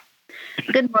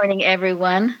Good morning,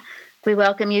 everyone. We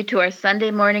welcome you to our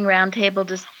Sunday morning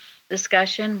roundtable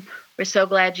discussion. We're so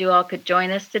glad you all could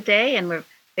join us today, and we're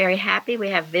very happy. We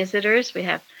have visitors. We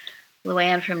have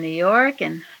Luann from New York,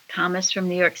 and Thomas from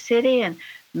New York City, and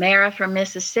Mara from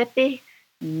Mississippi,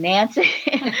 Nancy.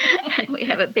 We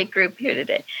have a big group here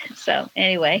today. So,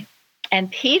 anyway,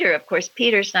 and Peter, of course,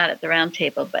 Peter's not at the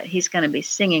roundtable, but he's going to be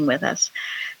singing with us.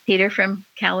 Peter from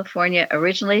California,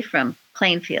 originally from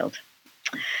Plainfield.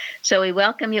 So we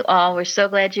welcome you all. We're so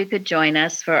glad you could join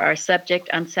us for our subject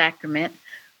on sacrament.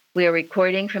 We are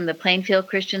recording from the Plainfield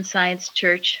Christian Science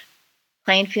Church,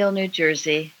 Plainfield, New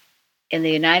Jersey, in the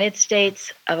United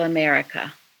States of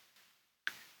America.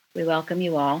 We welcome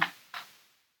you all.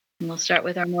 And we'll start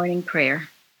with our morning prayer.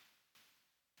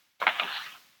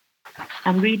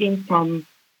 I'm reading from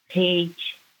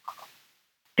page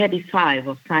 35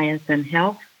 of Science and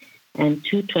Health and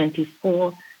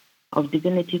 224 of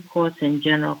Divinity Course in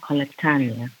General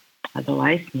Collectania,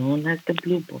 otherwise known as the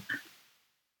Blue Book.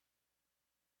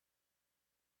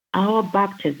 Our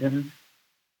baptism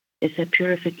is a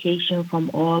purification from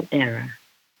all error.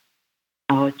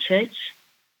 Our church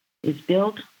is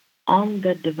built on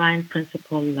the divine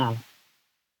principle love.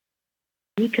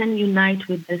 We can unite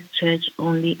with this church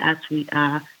only as we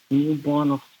are newborn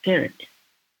of spirit,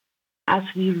 as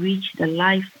we reach the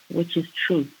life which is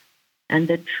truth and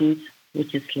the truth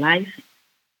which is life,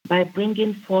 by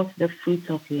bringing forth the fruits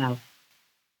of love,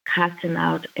 casting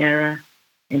out error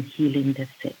and healing the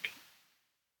sick.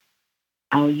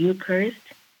 Our Eucharist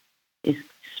is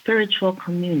spiritual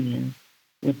communion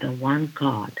with the one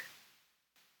God.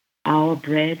 Our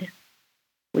bread,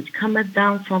 which cometh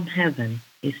down from heaven,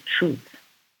 is truth.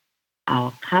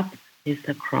 Our cup is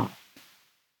the cross.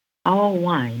 Our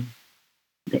wine,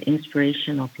 the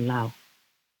inspiration of love.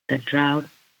 The draught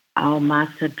our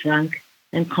Master drank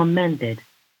and commended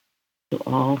to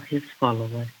all his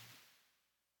followers.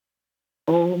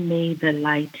 Oh, may the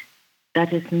light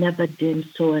that is never dim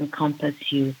so encompass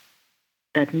you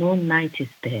that no night is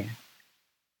there.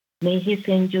 May his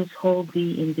angels hold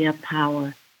thee in their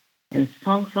power, and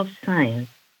songs of science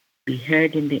be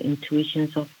heard in the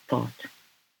intuitions of thought,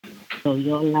 so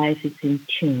your life is in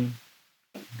tune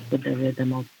with the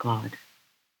rhythm of God.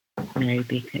 Mary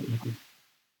Baker Eddy.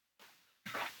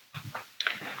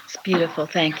 It's beautiful.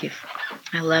 Thank you.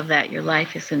 I love that. Your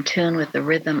life is in tune with the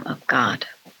rhythm of God.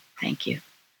 Thank you.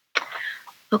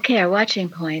 Okay, our watching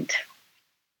point.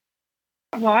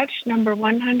 Watch number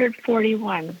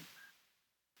 141.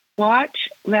 Watch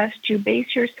lest you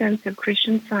base your sense of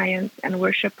Christian Science and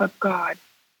worship of God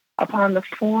upon the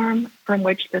form from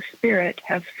which the Spirit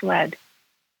has fled.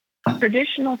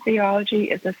 Traditional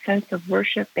theology is a sense of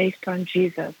worship based on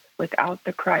Jesus without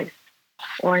the Christ,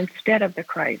 or instead of the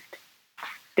Christ.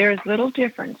 There is little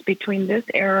difference between this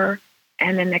error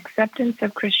and an acceptance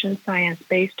of Christian Science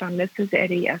based on Mrs.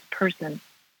 Eddy as person,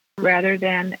 rather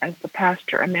than as the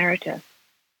pastor emeritus,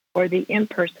 or the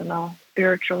impersonal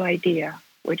spiritual idea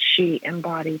which she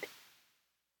embodied.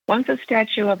 Once a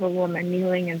statue of a woman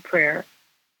kneeling in prayer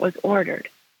was ordered,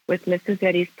 with Mrs.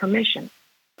 Eddy's permission,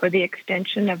 for the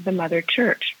extension of the Mother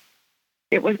Church.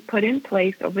 It was put in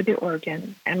place over the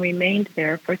organ and remained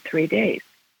there for 3 days.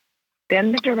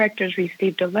 Then the directors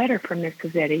received a letter from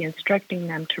Mrs. Eddy instructing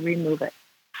them to remove it.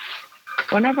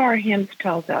 One of our hymns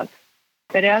tells us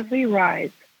that as we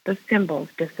rise, the symbols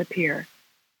disappear.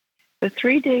 The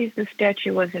 3 days the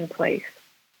statue was in place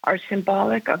are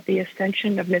symbolic of the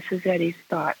ascension of Mrs. Eddy's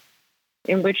thought,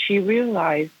 in which she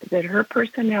realized that her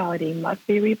personality must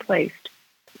be replaced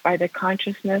by the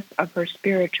consciousness of her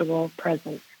spiritual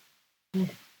presence.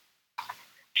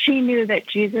 She knew that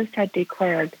Jesus had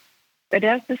declared that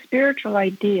as the spiritual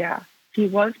idea, he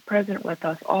was present with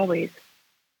us always,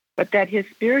 but that his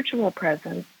spiritual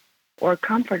presence, or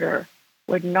comforter,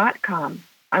 would not come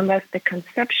unless the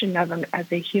conception of him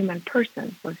as a human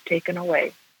person was taken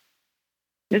away.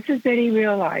 Mrs. Eddy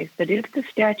realized that if the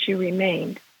statue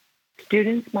remained,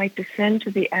 students might descend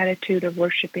to the attitude of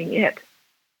worshiping it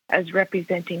as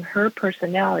representing her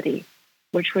personality,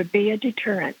 which would be a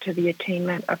deterrent to the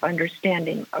attainment of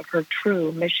understanding of her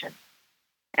true mission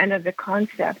and of the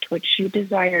concept which she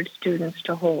desired students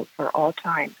to hold for all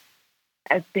time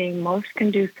as being most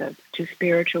conducive to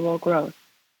spiritual growth.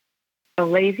 The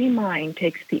lazy mind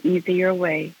takes the easier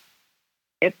way.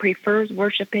 It prefers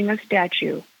worshiping a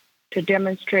statue to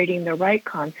demonstrating the right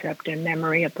concept and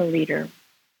memory of the leader.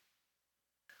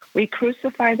 We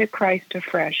crucify the Christ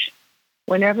afresh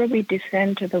whenever we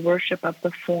descend to the worship of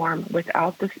the form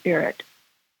without the Spirit,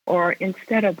 or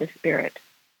instead of the Spirit.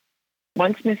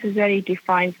 Once Mrs. Eddy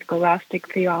defined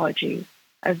scholastic theology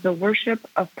as the worship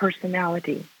of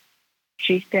personality.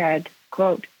 She said,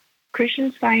 quote,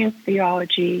 Christian Science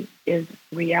theology is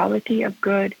reality of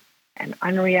good and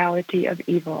unreality of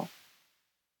evil.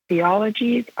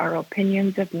 Theologies are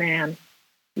opinions of man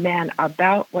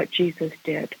about what Jesus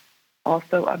did,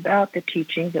 also about the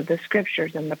teachings of the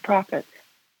scriptures and the prophets.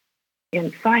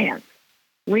 In science,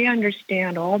 we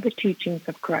understand all the teachings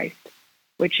of Christ,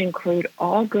 which include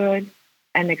all good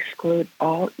and exclude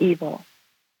all evil,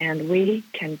 and we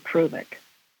can prove it.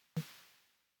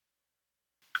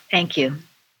 Thank you.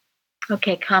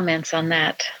 Okay, comments on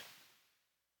that?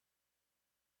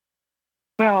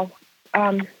 Well,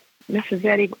 Mrs.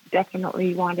 Eddy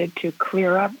definitely wanted to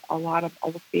clear up a lot of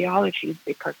old theologies,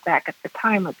 because back at the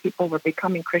time when people were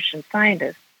becoming Christian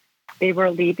Scientists, they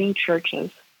were leaving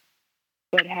churches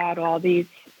that had all these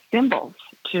symbols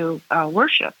to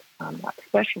worship,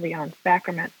 especially on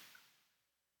sacraments.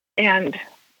 And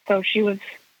so she was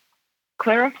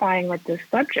clarifying with this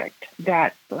subject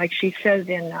that, like she says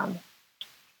in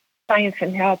Science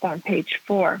and Health on page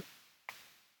 4,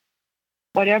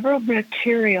 whatever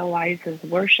materializes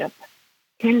worship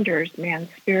hinders man's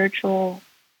spiritual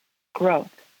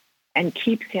growth and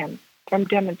keeps him from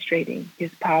demonstrating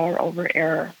his power over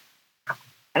error.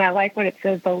 And I like what it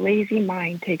says, the lazy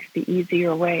mind takes the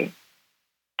easier way.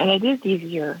 And it is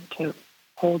easier to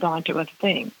hold on to a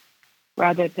thing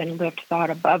rather than lift thought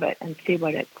above it and see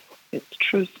what its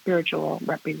true spiritual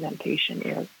representation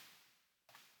is.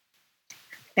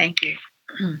 Thank you.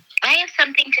 I have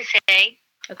something to say.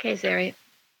 Okay, Zeri.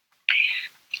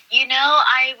 You know,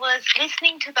 I was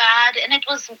listening to that, and it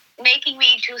was making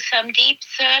me do some deep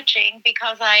searching,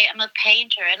 because I am a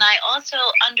painter, and I also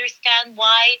understand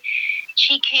why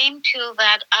she came to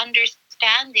that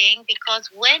understanding, because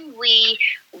when we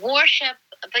worship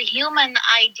the human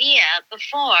idea, the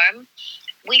form,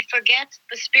 we forget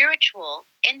the spiritual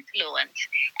influence.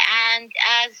 And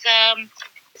as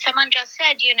someone just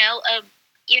said,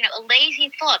 a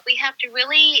lazy thought. We have to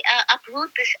really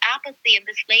uproot this apathy and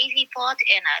this lazy thought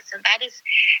in us. And that is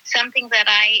something that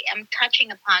I am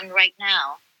touching upon right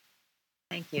now.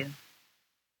 Thank you.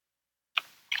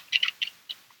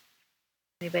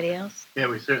 Anybody else? Yeah,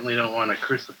 we certainly don't want to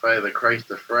crucify the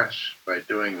Christ afresh by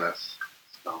doing this.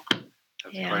 So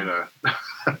that's quite a...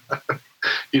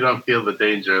 You don't feel the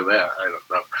danger of that. I don't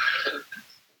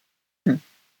know.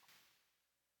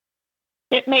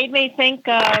 It made me think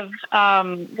of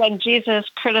when Jesus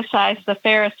criticized the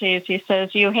Pharisees. He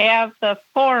says, you have the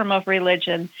form of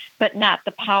religion, but not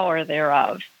the power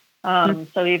thereof.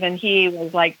 So even he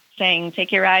was like saying,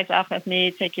 take your eyes off of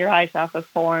me, take your eyes off of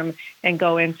form, and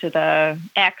go into the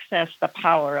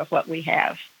power of what we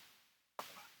have.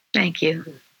 Thank you.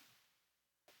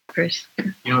 Bruce?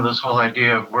 You know, this whole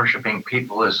idea of worshiping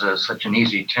people is such an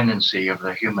easy tendency of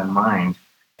the human mind.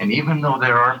 And even though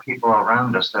there are people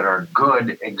around us that are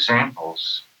good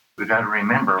examples, we've got to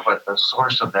remember what the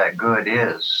source of that good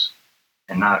is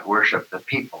and not worship the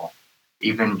people.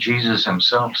 Even Jesus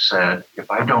himself said, if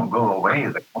I don't go away,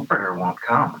 the Comforter won't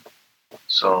come.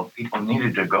 So people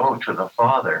needed to go to the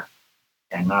Father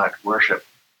and not worship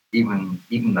even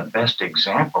the best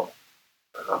example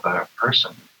of a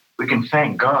person. We can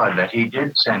thank God that he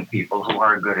did send people who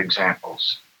are good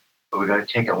examples, but we've got to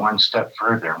take it one step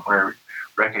further and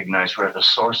recognize where the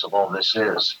source of all this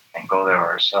is and go there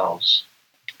ourselves.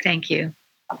 Thank you.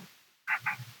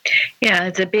 Yeah,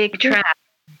 it's a big trap.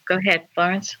 Go ahead,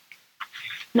 Florence.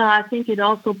 No, I think it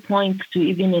also points to,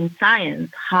 even in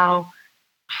science, how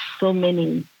so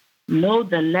many know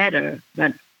the letter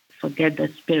but forget the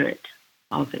spirit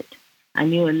of it. I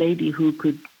knew a lady who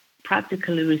could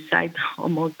practically recite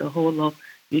almost the whole of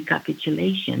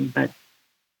recapitulation, but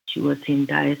she was in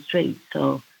dire straits.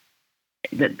 So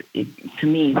to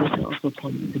me, this also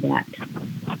points to that.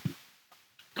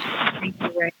 Thank you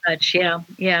very much.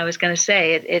 Yeah, I was going to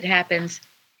say it happens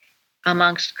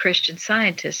amongst Christian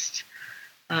Scientists,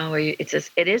 where it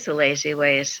is a lazy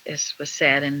way, as was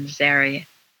said, and Zari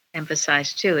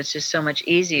emphasized too. It's just so much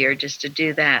easier just to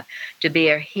do that, to be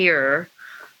a hearer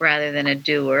rather than a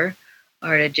doer,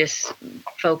 or to just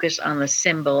focus on the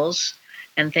symbols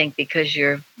and think because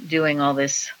you're doing all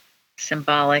this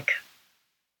symbolic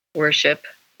worship,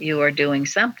 you are doing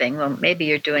something. Well, maybe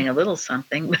you're doing a little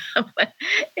something, but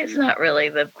it's not really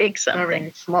the big something.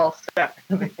 Very small step.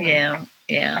 Yeah.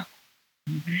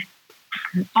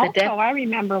 Mm-hmm. Also, I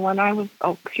remember when I was,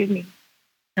 excuse me.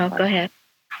 No, go ahead.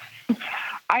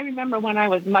 I remember when I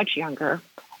was much younger,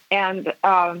 and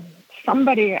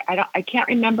somebody, I can't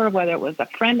remember whether it was a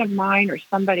friend of mine or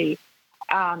somebody,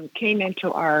 came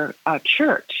into our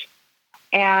church,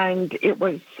 and it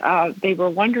was they were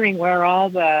wondering where all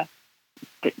the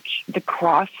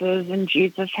crosses and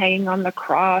Jesus hanging on the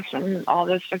cross and all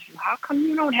this stuff. How come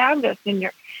you don't have this in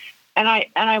your? and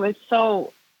I was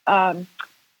so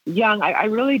young. I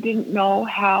really didn't know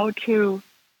how to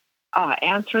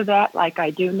answer that like I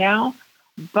do now.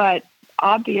 But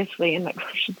obviously, in the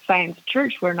Christian Science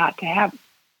Church, we're not to have,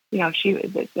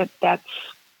 that's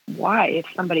why if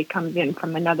somebody comes in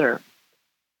from another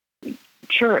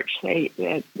church,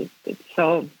 it's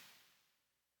so,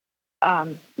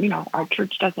 our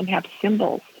church doesn't have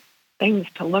symbols, things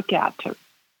to look at.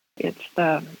 It's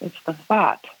the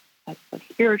thought, that's the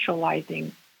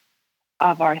spiritualizing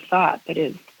of our thought that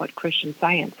is what Christian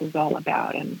Science is all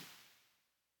about. And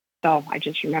so I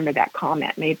just remember that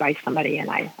comment made by somebody, and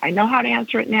I know how to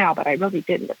answer it now, but I really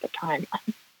didn't at the time.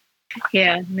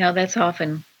 Yeah, no, that's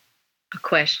often a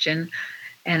question.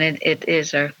 And it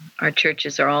is, our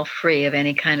churches are all free of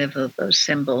any kind of those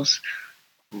symbols.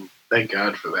 Thank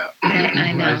God for that.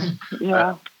 I know.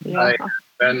 Yeah. I've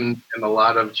been in a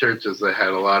lot of churches that had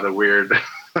a lot of weird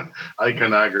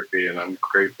iconography, and I'm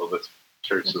grateful this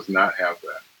church does not have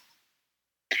that.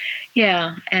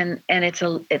 Yeah, and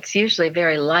it's usually a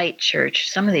very light church.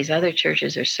 Some of these other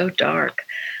churches are so dark.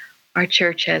 Our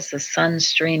church has the sun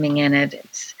streaming in it.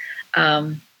 It's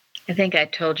I think I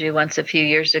told you once a few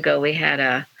years ago we had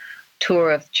a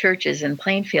tour of churches in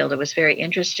Plainfield. It was very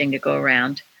interesting to go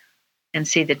around and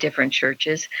see the different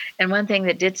churches. And one thing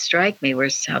that did strike me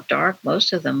was how dark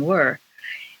most of them were.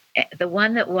 The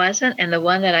one that wasn't, and the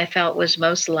one that I felt was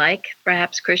most like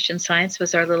perhaps Christian Science,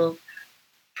 was our little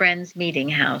Friends Meeting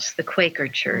House, the Quaker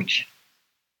Church.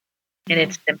 And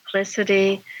its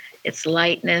simplicity, its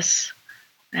lightness,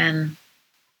 and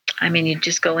I mean, you'd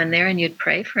just go in there and you'd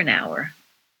pray for an hour.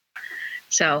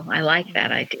 So I like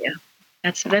that idea.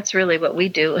 That's really what we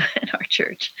do in our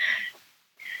church.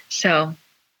 So,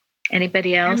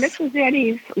 anybody else? And Mrs.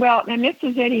 Eddy's,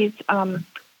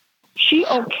 she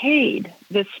okayed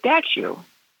this statue.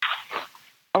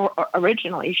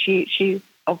 Originally, she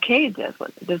okayed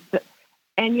this,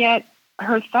 and yet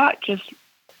her thought just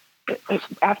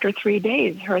after 3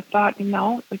 days, her thought,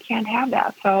 no, we can't have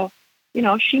that. So,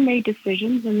 she made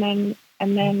decisions, and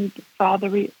then saw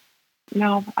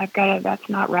no, that's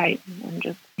not right, and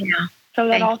just So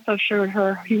that also showed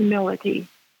her humility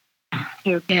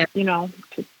to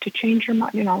to change her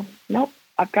mind. Nope,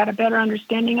 I've got a better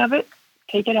understanding of it.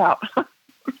 Take it out.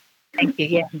 Thank you.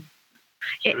 Yeah,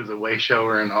 She was a way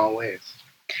shower in all ways.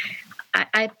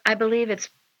 I believe it's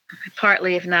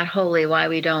partly, if not wholly, why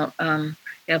we don't.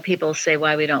 People say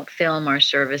why we don't film our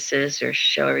services or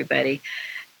show everybody.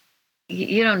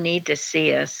 You don't need to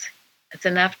see us. It's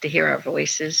enough to hear our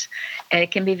voices, and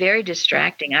it can be very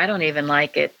distracting. I don't even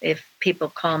like it if people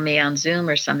call me on Zoom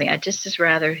or something. I just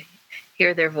rather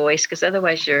hear their voice, because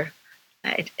otherwise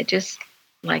I just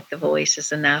like the voice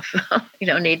is enough. You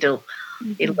don't need to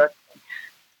be looking.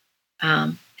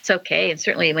 It's okay, and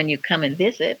certainly when you come and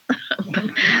visit.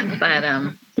 but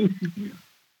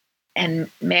and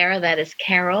Mara, that is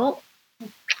Carol,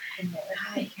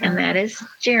 and that is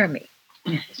Jeremy.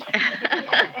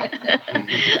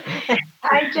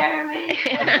 Hi, Jeremy.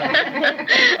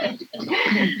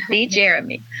 Be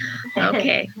Jeremy.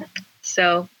 Okay.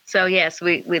 So yes,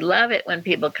 we love it when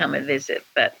people come and visit,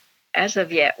 but as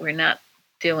of yet, we're not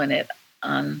doing it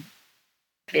on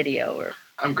video.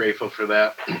 I'm grateful for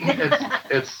that.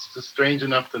 It's just strange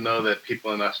enough to know that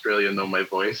people in Australia know my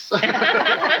voice.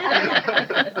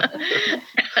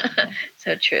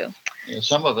 So true. Yeah,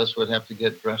 some of us would have to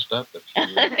get dressed up. We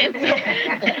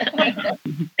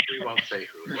won't say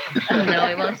who. No,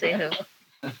 we won't say who.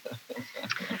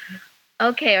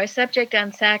 Okay, our subject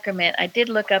on sacrament. I did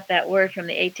look up that word from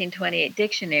the 1828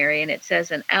 dictionary, and it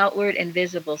says an outward and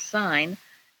visible sign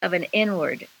of an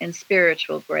inward and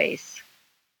spiritual grace.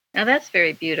 Now that's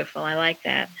very beautiful. I like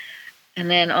that. And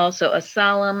then also a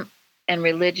solemn and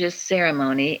religious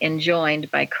ceremony enjoined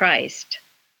by Christ.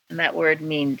 And that word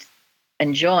means,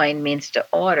 enjoined means to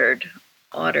order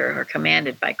or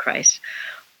commanded by Christ.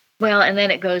 Well, and then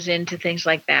it goes into things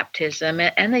like baptism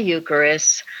and the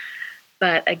Eucharist.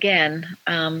 But again,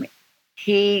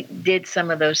 he did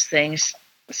some of those things.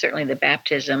 Certainly the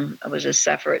baptism was a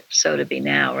suffer it so to be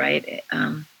now, right?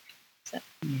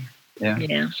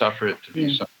 Suffer it to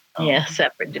be so now. Yeah,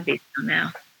 suffer it to be so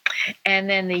now. And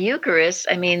then the Eucharist,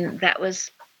 I mean, that was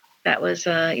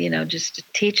just to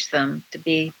teach them to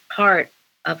be part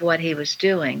of what he was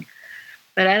doing.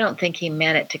 But I don't think he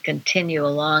meant it to continue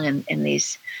along in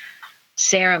these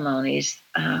ceremonies.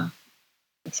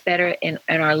 It's better in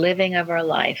our living of our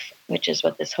life, which is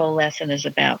what this whole lesson is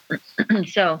about.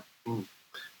 So,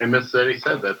 and Miss Eddy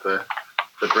said that the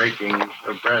breaking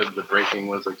of bread, the breaking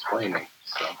was explaining.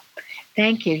 So,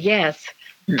 thank you. Yes,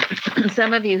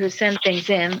 some of you who send things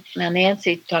in. Now,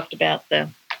 Nancy talked about the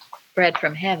bread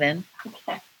from heaven.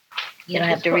 You don't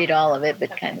have to read all of it,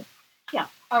 but kind of. Yeah.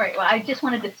 All right. Well, I just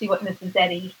wanted to see what Mrs.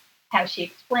 Eddy, how she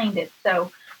explained it.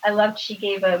 So I loved she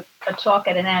gave a talk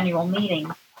at an annual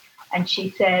meeting, and she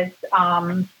says,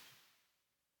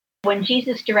 when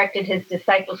Jesus directed his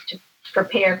disciples to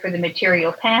prepare for the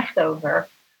material Passover,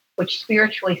 which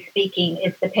spiritually speaking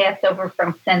is the Passover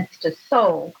from sense to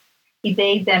soul, he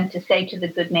bade them to say to the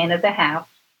good man of the house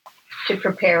to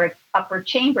prepare an upper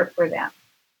chamber for them.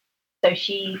 So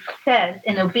she says,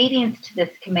 in obedience to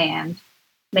this command,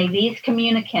 may these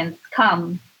communicants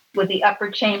come with the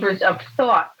upper chambers of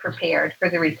thought prepared for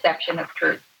the reception of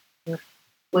truth,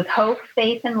 with hope,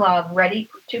 faith, and love ready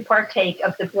to partake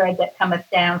of the bread that cometh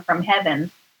down from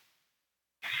heaven,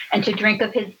 and to drink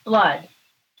of his blood,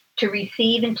 to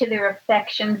receive into their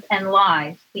affections and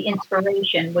lives the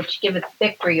inspiration which giveth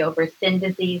victory over sin,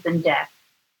 disease, and death.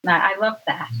 Now, I love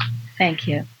that. Thank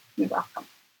you. You're welcome.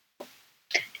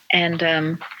 And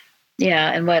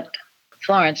and what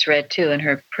Florence read too in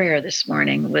her prayer this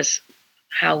morning was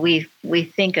how we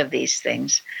think of these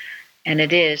things. And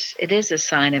it is a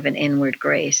sign of an inward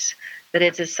grace, but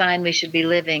it's a sign we should be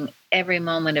living every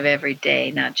moment of every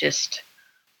day, not just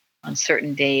on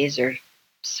certain days or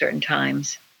certain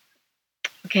times.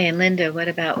 Okay, and Linda, what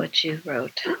about what you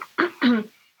wrote?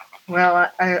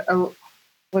 Well, I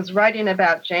was writing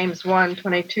about James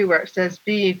 1:22, where it says,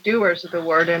 "Be ye doers of the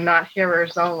word and not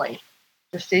hearers only,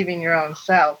 deceiving your own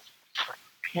selves."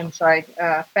 And so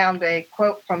I found a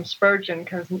quote from Spurgeon,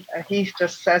 because he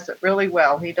just says it really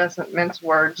well. He doesn't mince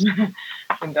words,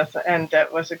 and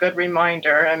that was a good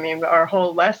reminder. I mean, our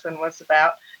whole lesson was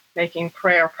about making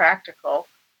prayer practical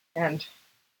and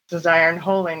desiring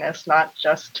holiness, not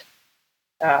just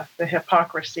the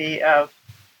hypocrisy of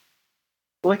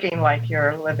looking like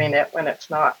you're living it when it's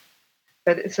not.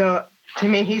 But so to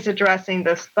me, he's addressing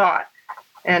this thought.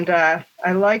 And I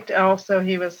liked also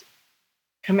he was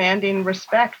commanding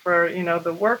respect for,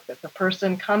 the work that the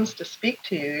person comes to speak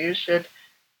to you. You should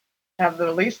have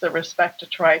at least the respect to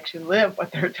try to live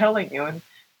what they're telling you, and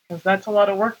because that's a lot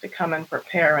of work to come and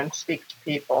prepare and speak to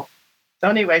people. So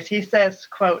anyways, he says,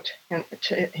 quote, and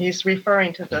he's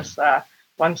referring to this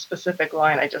one specific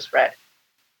line I just read,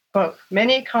 quote,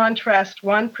 "Many contrast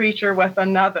one preacher with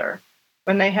another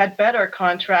when they had better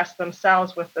contrast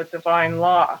themselves with the divine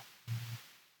law.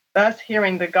 Thus,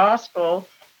 hearing the gospel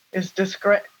is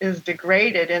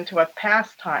degraded into a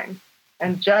pastime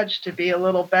and judged to be a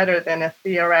little better than a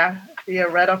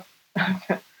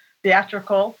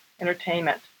theatrical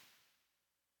entertainment.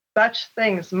 Such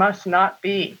things must not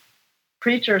be.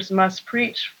 Preachers must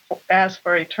preach as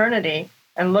for eternity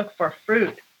and look for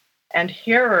fruit, and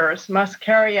hearers must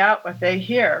carry out what they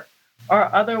hear,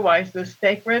 or otherwise the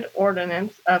sacred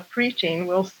ordinance of preaching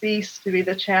will cease to be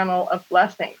the channel of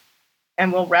blessing,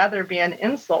 and will rather be an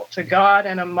insult to God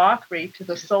and a mockery to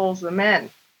the souls of men.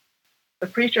 The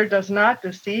preacher does not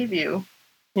deceive you.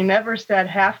 He never said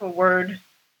half a word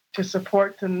to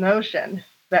support the notion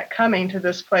that coming to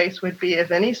this place would be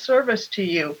of any service to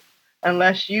you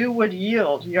unless you would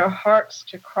yield your hearts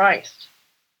to Christ.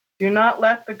 Do not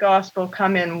let the gospel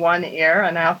come in one ear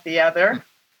and out the other.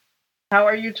 How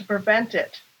are you to prevent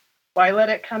it? Why, let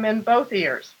it come in both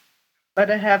ears. Let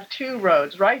it have two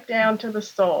roads, right down to the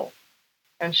soul.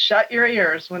 And shut your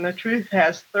ears when the truth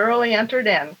has thoroughly entered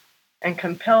in, and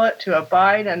compel it to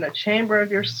abide in the chamber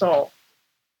of your soul.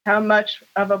 How much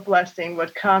of a blessing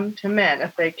would come to men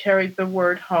if they carried the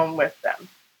word home with them."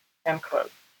 End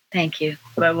quote. Thank you.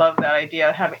 But I love that idea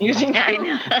of using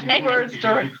two words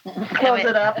to close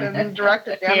it up and then direct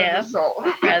it down to the soul.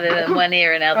 Rather than one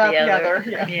ear and out the other.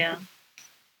 Yeah.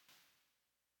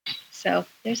 So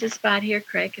there's a spot here,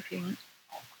 Craig, if you want.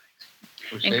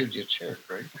 We saved you a chair,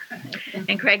 Craig.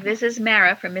 And Craig, this is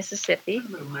Mara from Mississippi.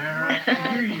 Hello, Mara. I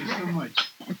hear you so much.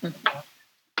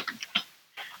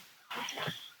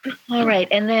 All right,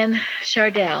 and then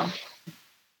Chardell.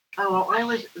 Oh, well, I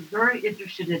was very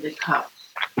interested in the cups.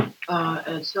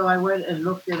 And so I went and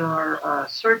looked at our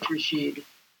search machine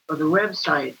on the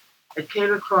website and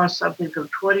came across something from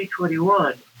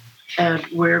 2021, and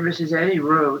where Mrs. Eddy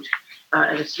wrote,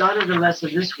 and it's not in the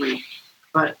lesson this week,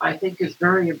 but I think it's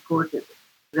very important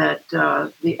that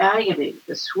the agony,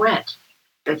 the sweat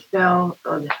that fell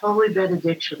on the holy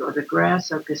benediction on the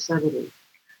grass of Gethsemane,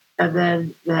 and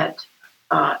then that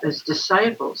as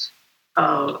disciples,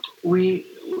 we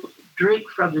drink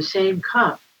from the same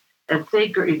cup and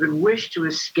think or even wish to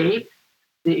escape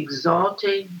the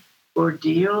exalting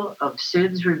ordeal of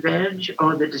sin's revenge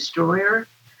on the destroyer.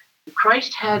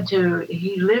 Christ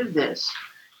he lived this.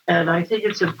 And I think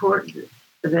it's important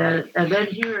that, and then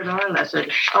here in our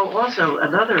lesson, also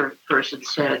another person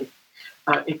said,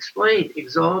 explain,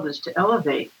 exalt is to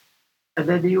elevate. And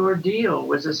then the ordeal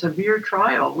was a severe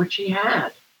trial, which he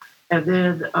had. And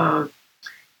then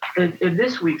in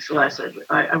this week's lesson,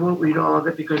 I won't read all of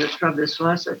it because it's from this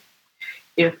lesson.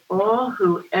 If all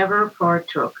who ever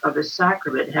partook of the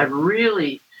sacrament had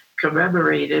really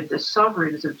commemorated the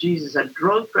sufferings of Jesus and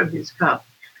drunk from his cup,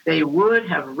 they would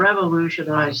have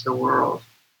revolutionized the world.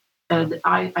 And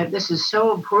this is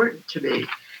so important to me.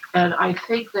 And I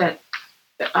think that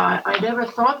I never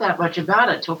thought that much about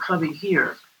it till coming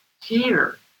here.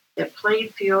 Here at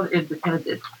Plainfield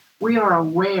Independent, we are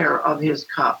aware of his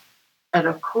cup. And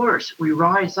of course, we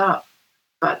rise up.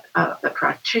 But the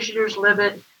practitioners live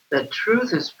it. The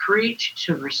truth is preached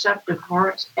to receptive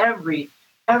hearts every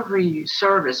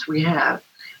service we have.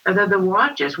 And then the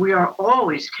watches, we are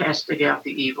always casting out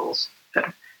the evils.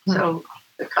 So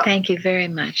the cup. Thank you very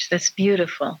much. That's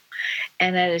beautiful.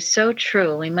 And that is so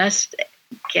true. We must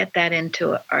get that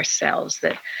into ourselves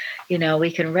that,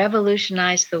 we can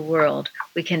revolutionize the world.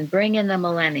 We can bring in the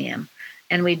millennium.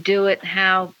 And we do it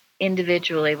how?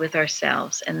 Individually with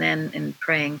ourselves, and then in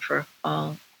praying for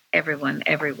everyone,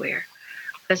 everywhere.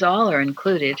 Because all are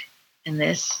included in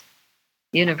this,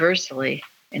 universally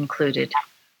included.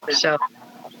 So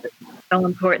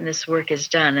important this work is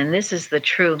done. And this is the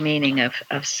true meaning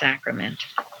of sacrament.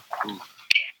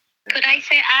 Could I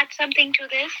add something to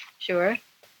this? Sure.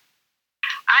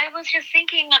 I was just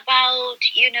thinking about,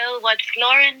 what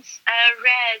Florence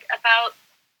read about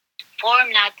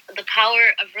form, not the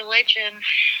power of religion.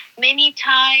 Many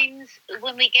times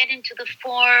when we get into the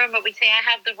form, or we say, I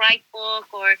have the right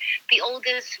book, or the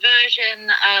oldest version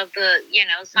of the,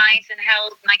 Science and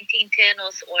Health, 1910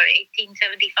 or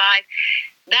 1875,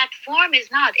 that form is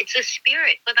not. It's a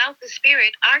spirit. Without the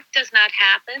spirit, art does not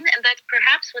happen. And that's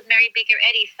perhaps what Mary Baker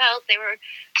Eddy felt. They were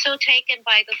so taken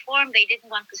by the form, they didn't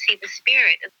want to see the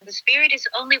spirit. The spirit is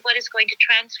only what is going to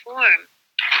transform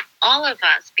all of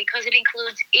us, because it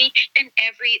includes each and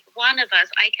every one of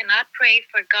us. I cannot pray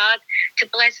for God to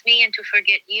bless me and to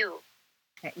forget you.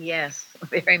 Yes,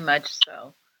 very much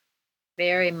so.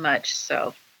 Very much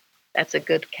so. That's a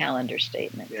good calendar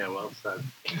statement. Yeah, well said.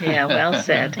 Yeah, well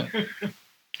said.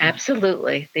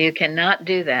 Absolutely. You cannot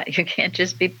do that. You can't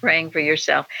just be praying for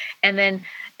yourself and then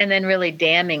really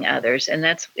damning others. And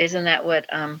isn't that what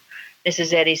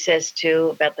Mrs. Eddy says too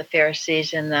about the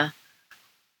Pharisees and the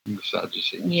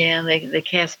Sadducees. Yeah, they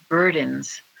cast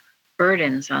burdens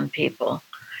on people.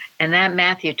 And that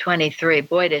Matthew 23,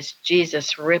 boy, does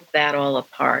Jesus rip that all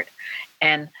apart.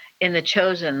 And in The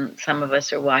Chosen, some of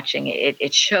us are watching it,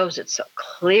 it shows it so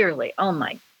clearly. Oh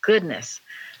my goodness.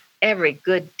 Every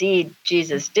good deed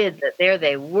Jesus did, that there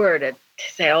they were to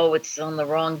say, oh, it's on the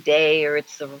wrong day, or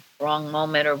it's the wrong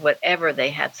moment, or whatever. They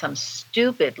had some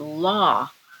stupid law.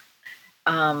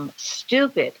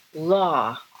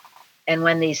 And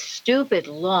when these stupid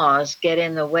laws get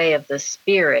in the way of the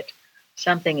spirit,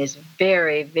 something is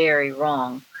very, very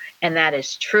wrong. And that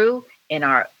is true in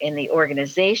the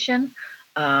organization.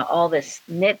 All this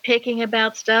nitpicking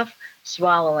about stuff,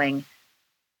 swallowing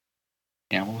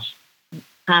Camels.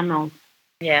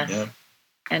 Yes. Yep.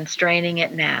 And straining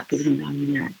at gnats.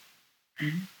 And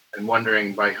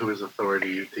wondering by whose authority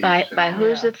you teach. By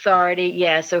whose authority,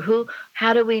 yes. So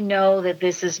how do we know that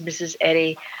this is Mrs.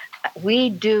 Eddy? We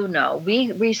do know.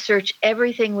 We research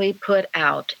everything we put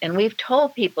out, and we've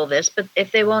told people this, but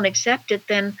if they won't accept it,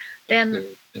 then they're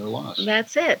lost.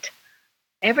 That's it.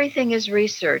 Everything is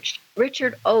researched.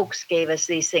 Richard Oakes gave us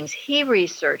these things. He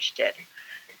researched it.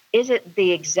 Is it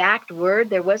the exact word?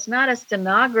 There was not a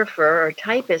stenographer or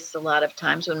typist a lot of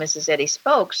times when Mrs. Eddy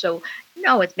spoke, so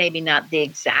no, it's maybe not the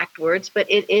exact words, but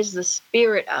it is the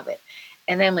spirit of it.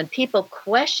 And then when people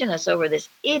question us over this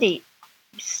itty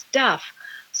stuff,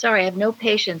 sorry, I have no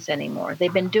patience anymore.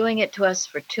 They've been doing it to us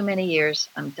for too many years.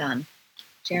 I'm done.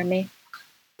 Jeremy?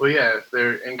 Well, yeah, if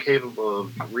they're incapable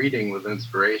of reading with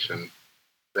inspiration,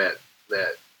 that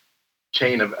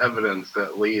chain of evidence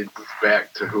that leads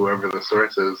back to whoever the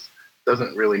source is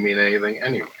doesn't really mean anything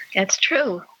anyway. That's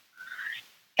true.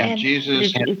 And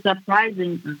Jesus... It's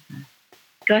surprising.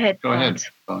 Go ahead.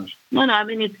 No, I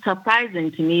mean, it's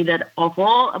surprising to me that of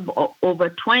all over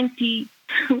 20...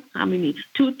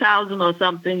 2,000 or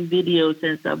something videos,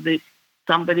 and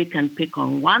somebody can pick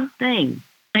on one thing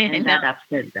and that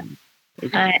upset them.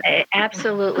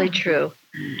 Absolutely true.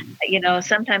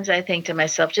 Sometimes I think to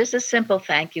myself, just a simple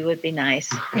thank you would be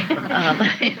nice.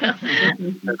 Instead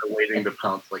of waiting to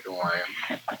pounce like a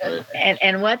lion.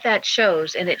 And what that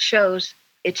shows, and it shows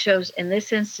in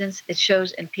this instance, it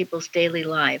shows in people's daily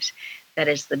lives. That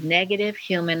is the negative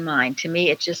human mind. To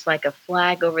me, it's just like a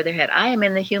flag over their head. I am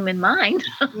in the human mind.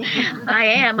 I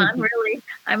am.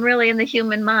 I'm really in the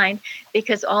human mind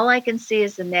because all I can see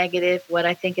is the negative, what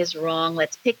I think is wrong.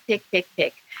 Let's pick.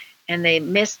 And they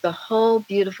miss the whole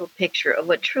beautiful picture of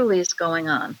what truly is going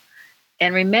on.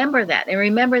 And remember that. And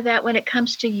remember that when it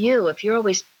comes to you, if you're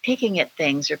always picking at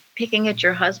things or picking at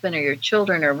your husband or your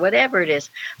children or whatever it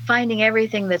is, finding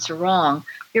everything that's wrong,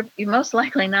 you're most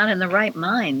likely not in the right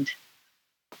mind.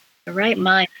 The right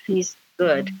mind sees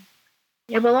good.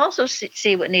 It will also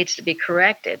see what needs to be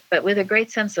corrected, but with a great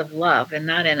sense of love and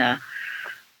not in a...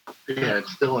 Yeah,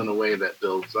 it's still in a way that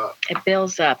builds up. It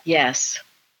builds up, yes.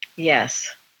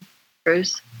 Yes.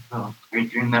 Bruce? Well,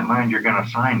 in that mind, you're going to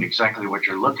find exactly what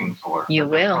you're looking for. You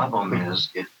will. The problem is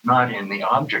it's not in the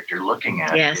object you're looking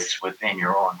at. Yes. It's within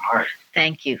your own heart.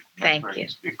 Thank you. Thank you.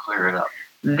 Needs to be cleared up.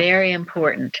 Very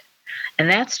important. And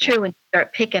that's true when you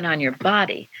start picking on your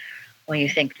body. When you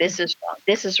think this is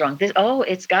wrong,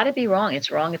 it's got to be wrong. It's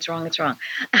wrong.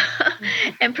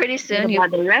 And pretty soon what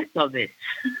about the rest of it?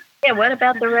 Yeah, what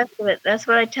about the rest of it? That's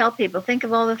what I tell people. Think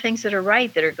of all the things that are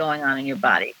right that are going on in your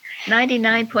body.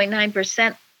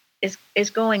 99.9% is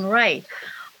going right.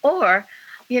 Or,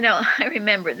 I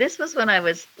remember this was when I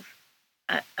was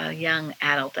a young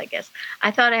adult, I guess.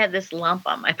 I thought I had this lump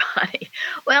on my body.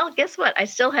 Well, guess what? I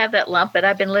still have that lump, but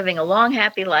I've been living a long,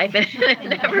 happy life and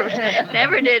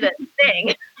never did a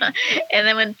thing. And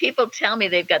then when people tell me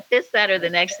they've got this, that, or the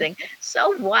next thing,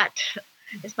 so what?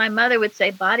 As my mother would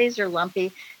say, bodies are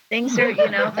lumpy. Things are,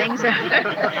 things are,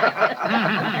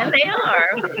 and they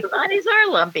are. Bodies are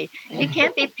lumpy. You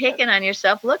can't be picking on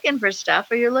yourself looking for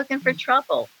stuff or you're looking for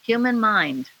trouble. Human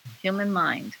mind.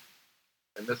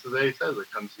 And this is what he says, it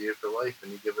comes to you for life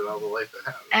and you give it all the life it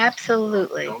has.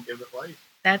 Absolutely. Don't give it life.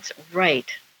 That's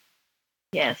right.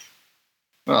 Yes.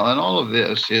 Well, and all of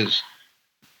this is,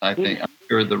 I'm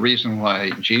sure the reason why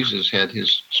Jesus had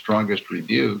his strongest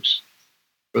rebukes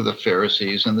for the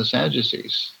Pharisees and the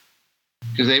Sadducees.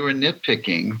 Because they were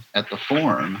nitpicking at the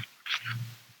form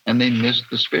and they missed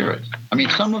the spirit. I mean,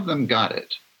 some of them got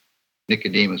it.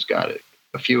 Nicodemus got it.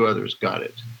 A few others got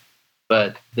it.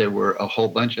 But there were a whole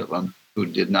bunch of them who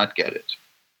did not get it.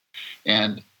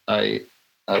 And I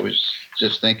was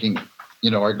just thinking,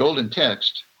 our golden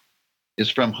text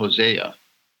is from Hosea.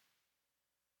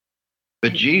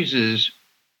 But Jesus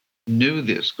knew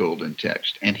this golden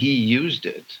text and he used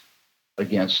it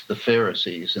against the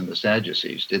Pharisees and the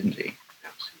Sadducees, didn't he?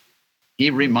 He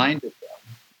reminded them.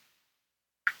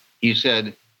 He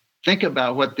said, think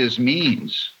about what this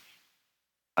means.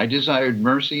 I desired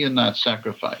mercy and not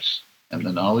sacrifice, and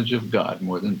the knowledge of God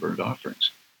more than burnt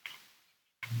offerings.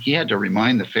 He had to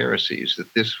remind the Pharisees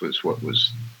that this was what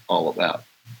was all about.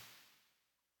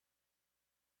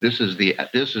 This is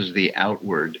the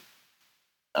outward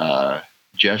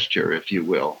gesture, if you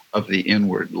will, of the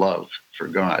inward love for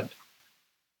God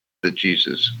that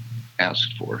Jesus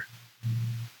asked for.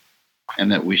 And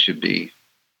that we should be,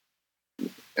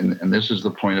 and this is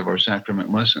the point of our sacrament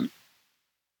lesson.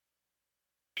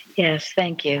 Yes,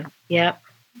 thank you. Yep.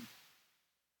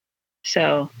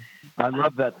 So I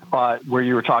love that spot where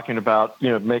you were talking about,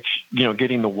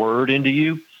 getting the word into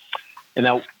you.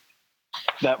 And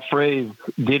that phrase,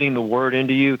 getting the word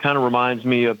into you, kind of reminds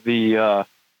me of it's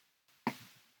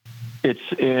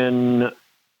in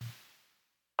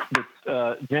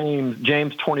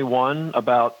James 21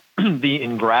 about the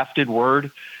engrafted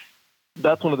word.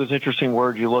 That's one of those interesting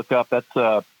words you look up. That's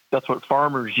what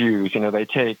farmers use. They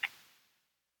take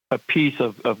a piece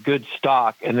of good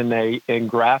stock and then they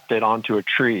engraft it onto a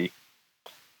tree.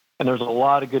 And there's a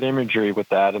lot of good imagery with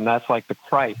that. And that's like the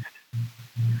Christ.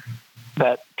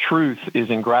 That truth is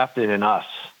engrafted in us.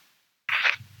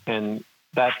 And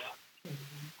that's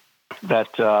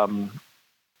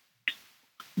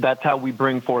how we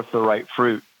bring forth the right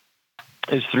fruit,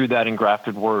 is through that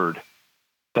engrafted word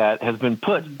that has been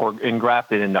put or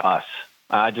engrafted into us.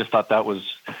 I just thought that was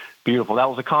beautiful. That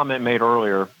was a comment made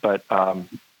earlier, but I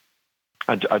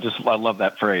love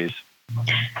that phrase.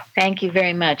 Thank you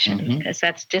very much, because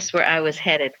that's just where I was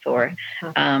headed for,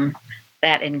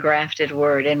 that engrafted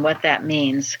word and what that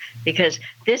means, because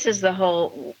this is the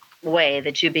whole way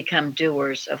that you become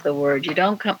doers of the word. You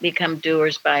don't become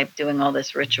doers by doing all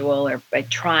this ritual or by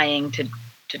trying to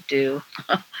do.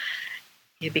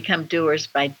 You become doers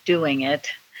by doing it.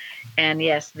 And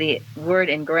yes, the word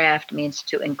engraft means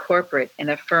to incorporate in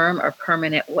a firm or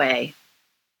permanent way.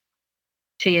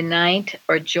 To unite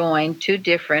or join two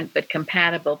different but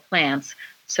compatible plants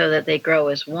so that they grow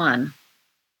as one.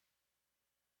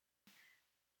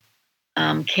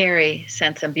 Carrie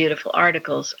sent some beautiful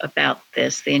articles about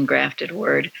this, the engrafted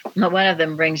word. One of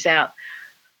them brings out,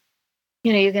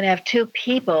 you can have two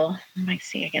people. Let me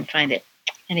see, I can find it.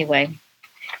 Anyway,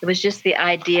 it was just the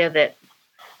idea that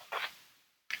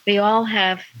We all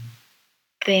have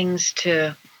things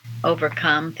to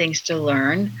overcome, things to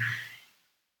learn,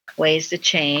 ways to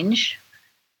change,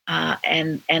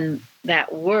 and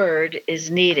that word is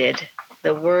needed.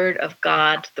 The word of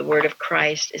God, the word of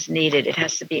Christ is needed. It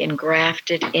has to be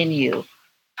engrafted in you,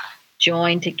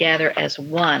 joined together as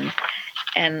one.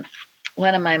 And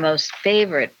one of my most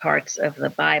favorite parts of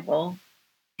the Bible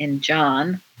in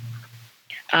John,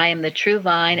 I am the true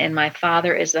vine and my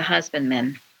Father is the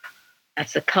husbandman.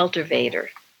 That's the cultivator,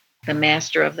 the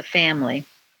master of the family.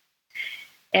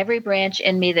 Every branch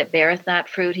in me that beareth not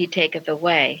fruit, he taketh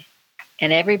away.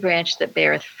 And every branch that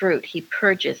beareth fruit, he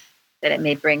purgeth, that it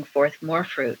may bring forth more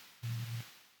fruit.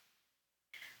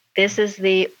 This is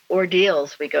the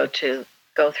ordeals we go through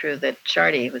that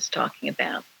Chardy was talking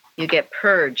about. You get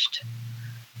purged.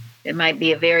 It might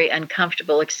be a very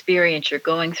uncomfortable experience you're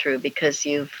going through because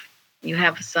we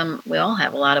all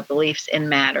have a lot of beliefs in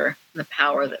matter, the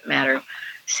power that matter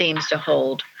seems to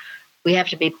hold. We have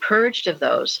to be purged of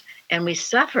those, and we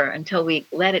suffer until we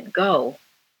let it go.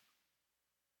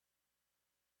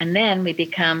 And then we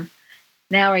become,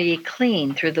 now are ye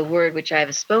clean through the word which I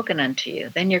have spoken unto you.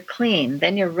 Then you're clean.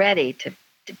 Then you're ready to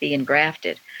be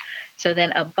engrafted. So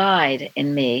then abide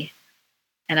in me,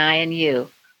 and I in you.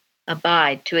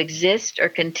 Abide, to exist or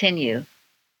continue,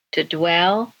 to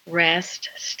dwell, rest,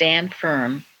 stand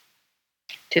firm,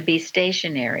 to be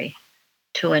stationary,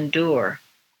 to endure.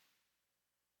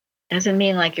 Doesn't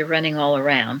mean like you're running all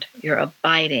around. You're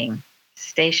abiding,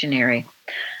 stationary.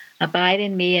 Abide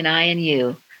in me and I in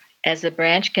you. As the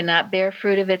branch cannot bear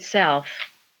fruit of itself,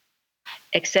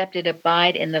 except it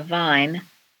abide in the vine,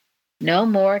 no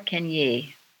more can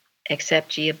ye,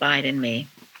 except ye abide in me.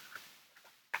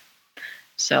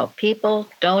 So people,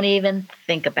 don't even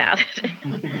think about it.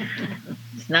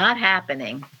 It's not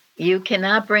happening. You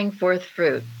cannot bring forth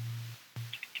fruit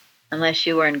unless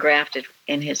you are engrafted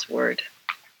in his word.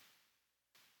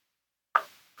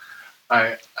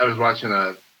 I was watching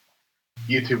a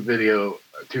YouTube video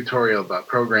tutorial about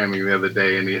programming the other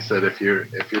day, and he said if you're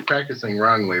practicing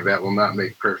wrongly, that will not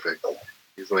make perfect.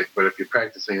 He's like, but if you're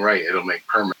practicing right, it'll make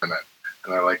permanent.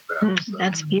 And I like that. So.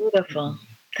 That's beautiful.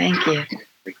 Thank you.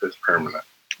 Make this permanent.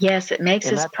 Yes, it makes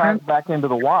us permanent. And that ties back into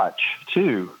the watch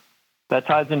too. That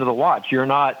ties into the watch. You're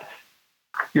not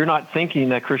thinking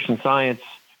that Christian Science.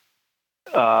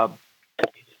 How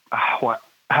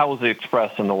was it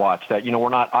expressed in the watch? That we're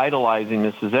not idolizing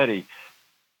Mrs. Eddy.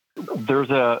 There's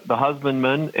the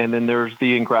husbandman, and then there's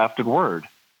the engrafted word.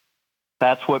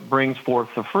 That's what brings forth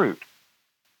the fruit.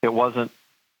 It wasn't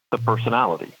the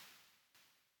personality.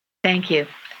 Thank you.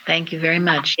 Thank you very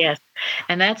much. Yes.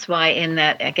 And that's why in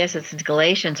that, I guess it's in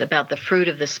Galatians about the fruit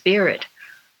of the Spirit.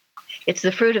 It's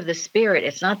the fruit of the Spirit.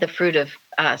 It's not the fruit of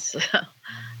us,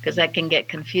 because that can get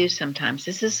confused sometimes.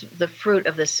 This is the fruit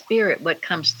of the Spirit, what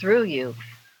comes through you.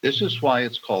 This is why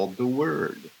it's called the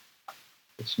Word.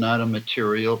 It's not a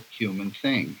material human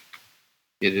thing.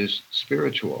 It is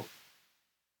spiritual.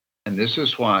 And this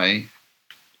is why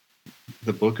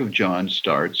the book of John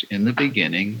starts, in the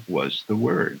beginning was the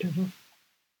Word. Mm-hmm.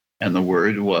 And the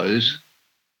Word was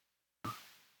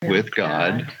with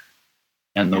God.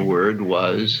 And the Word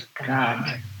was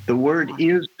God. The Word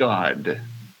is God.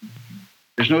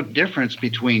 There's no difference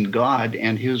between God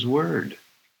and his Word.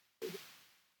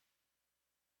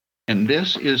 And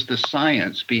this is the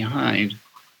science behind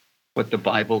what the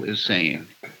Bible is saying.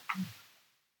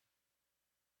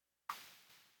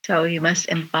 So you must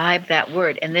imbibe that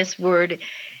word. And this word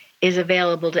is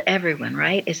available to everyone,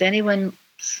 right? Is anyone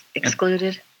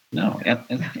excluded? No.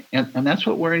 And that's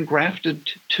what we're engrafted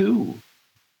to.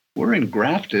 We're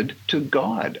engrafted to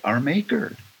God, our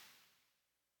Maker.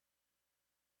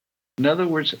 In other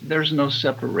words, there's no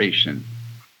separation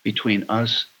between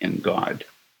us and God.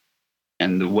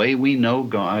 And the way we know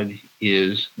God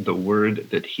is the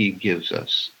word that he gives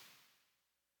us.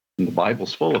 And the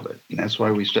Bible's full of it. And that's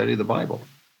why we study the Bible.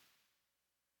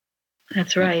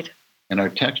 That's right. And our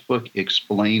textbook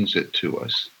explains it to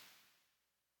us.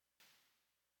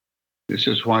 This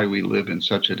is why we live in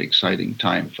such an exciting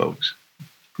time, folks.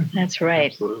 That's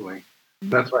right. Absolutely.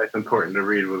 That's why it's important to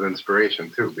read with inspiration,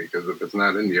 too, because if it's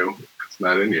not in you, it's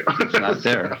not in you. It's not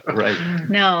there, right.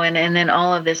 No, and then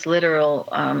all of this literal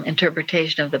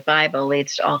interpretation of the Bible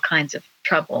leads to all kinds of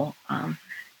trouble. And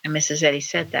Mrs. Eddy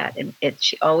said that. And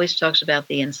she always talks about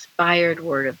the inspired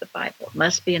word of the Bible. It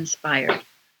must be inspired.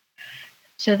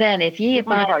 So then, if ye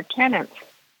abide... One of our tenets.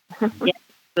 Yeah,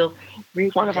 we'll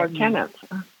read one of our tenets.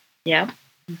 Yep.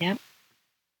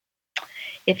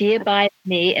 If ye abide in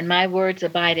me, and my words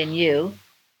abide in you,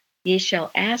 ye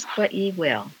shall ask what ye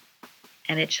will,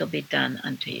 and it shall be done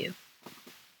unto you.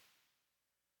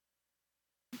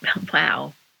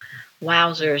 Wow.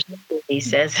 Wowzers, he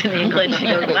says in English. He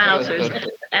goes, wowzers.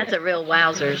 That's a real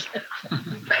wowzers.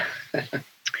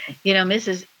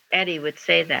 Mrs. Eddy would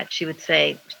say that. She would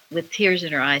say, with tears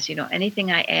in her eyes,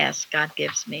 anything I ask, God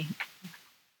gives me.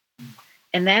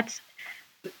 And that's,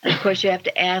 of course, you have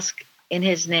to ask in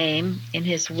His name, in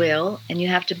His will, and you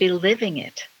have to be living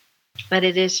it. But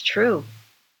it is true.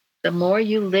 The more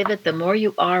you live it, the more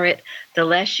you are it, the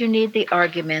less you need the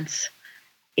arguments.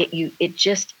 It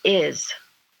just is.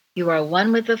 You are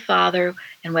one with the Father,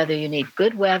 and whether you need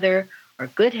good weather or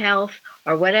good health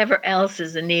or whatever else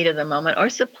is the need of the moment or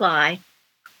supply,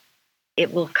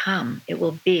 it will come. It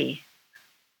will be.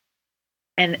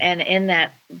 And in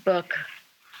that book,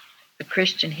 The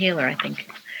Christian Healer, I think,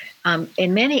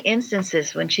 in many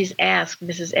instances when she's asked,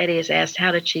 Mrs. Eddy is asked,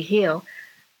 how did she heal?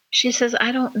 She says,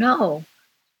 I don't know.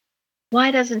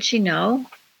 Why doesn't she know?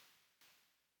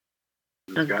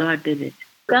 Because God did it.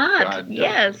 God,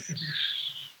 yes.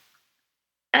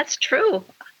 That's true.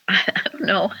 I don't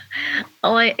know.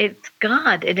 It's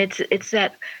God, and it's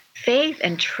that faith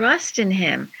and trust in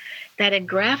Him, that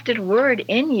engrafted word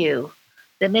in you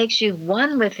that makes you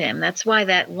one with Him. That's why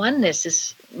that oneness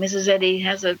is. Mrs. Eddy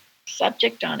has a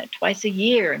subject on it twice a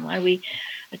year, and a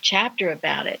chapter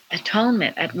about it.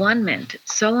 Atonement, at one-ment.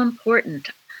 It's so important.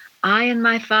 I and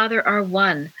my Father are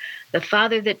one. The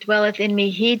Father that dwelleth in me,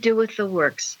 He doeth the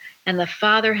works, and the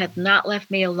Father hath not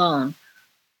left me alone.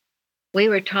 We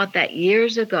were taught that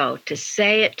years ago, to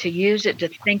say it, to use it, to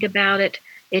think about it.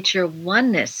 It's your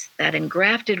oneness, that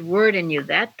engrafted word in you,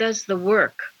 that does the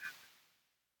work.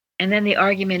 And then the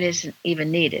argument isn't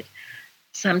even needed.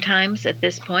 Sometimes at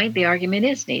this point, the argument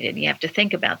is needed. You have to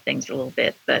think about things a little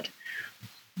bit.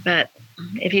 But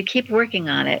if you keep working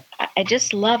on it, I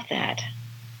just love that.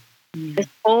 This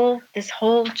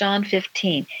whole John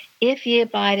 15, if ye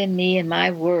abide in me and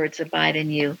my words abide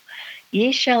in you,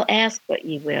 ye shall ask what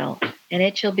ye will, and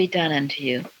it shall be done unto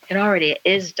you. It already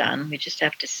is done. We just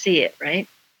have to see it, right?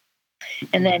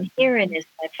 And then herein is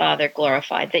my Father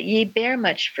glorified, that ye bear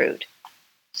much fruit.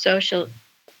 So shall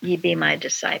ye be my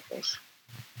disciples.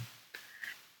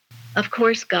 Of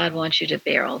course, God wants you to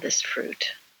bear all this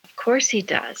fruit. Of course He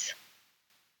does.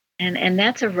 And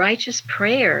that's a righteous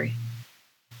prayer.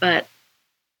 But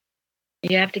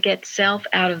you have to get self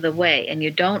out of the way, and you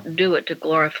don't do it to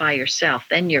glorify yourself.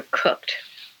 Then you're cooked.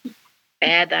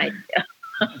 Bad idea.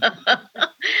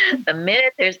 The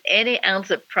minute there's any ounce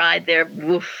of pride there,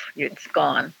 woof, it's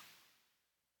gone.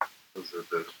 Those are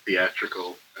the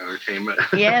theatrical entertainment.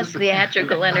 Yes,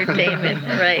 theatrical entertainment,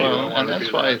 right. Well, and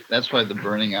that's why the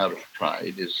burning out of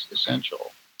pride is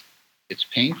essential. It's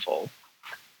painful.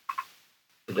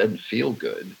 It doesn't feel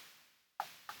good,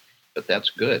 but that's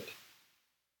good.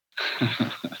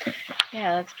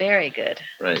 Yeah, that's very good.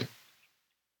 Right.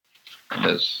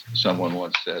 As someone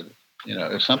once said,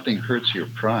 if something hurts your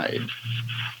pride,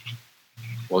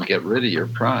 well, get rid of your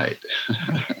pride.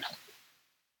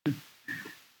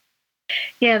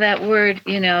 Yeah, that word,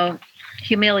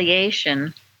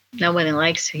 humiliation. No one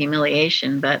likes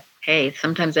humiliation, but hey,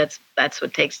 sometimes that's what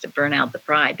it takes to burn out the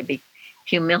pride, to be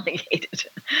humiliated.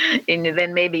 And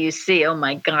then maybe you see, oh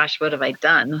my gosh, what have I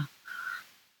done?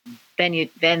 Then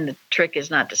the trick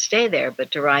is not to stay there,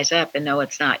 but to rise up and know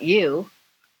it's not you,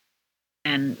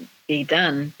 and be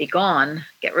done, be gone,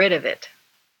 get rid of it,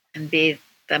 and be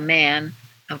the man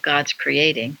of God's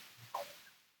creating.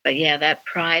 But yeah, that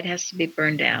pride has to be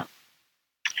burned out.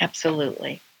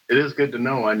 Absolutely. It is good to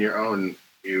know on your own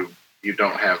you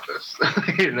don't have this.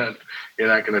 you're not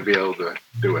going to be able to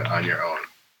do it on your own.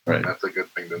 Right. That's a good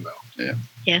thing to know. Yeah.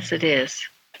 Yes, it is.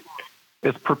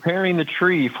 It's preparing the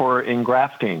tree for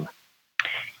engrafting.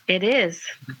 It is,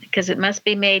 because it must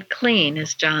be made clean,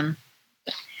 as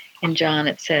in John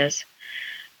it says.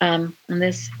 In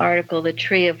this article, The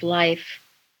Tree of Life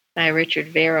by Richard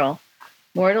Verrill,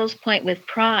 mortals point with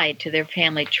pride to their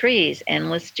family trees,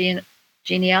 endless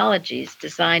genealogies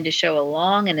designed to show a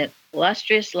long and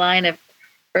illustrious line of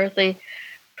earthly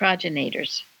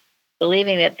progenitors,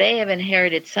 believing that they have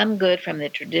inherited some good from the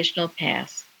traditional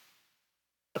past.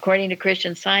 According to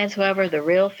Christian Science, however, the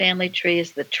real family tree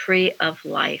is the tree of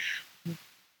life.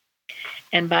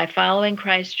 And by following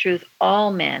Christ's truth,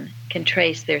 all men can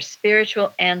trace their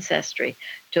spiritual ancestry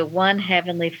to one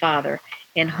heavenly Father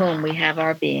in whom we have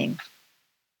our being.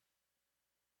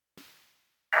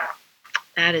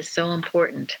 That is so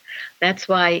important. That's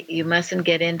why you mustn't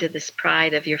get into this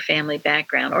pride of your family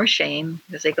background, or shame,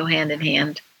 because they go hand in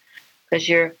hand. Because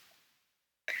you're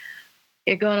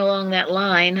going along that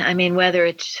line. I mean, whether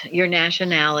it's your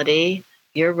nationality,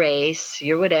 your race,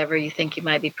 your whatever you think you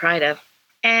might be proud of,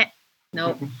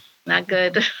 nope, not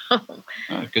good.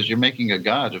 Because you're making a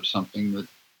god of something that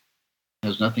It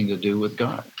has nothing to do with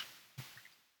God.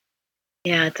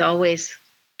 Yeah, it's always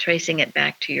tracing it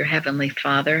back to your Heavenly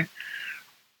Father.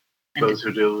 And those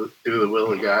who do the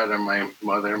will of God are my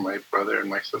mother, my brother, and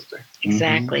my sister.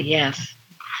 Exactly, yes.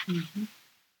 Mm-hmm.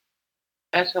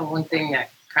 That's the one thing that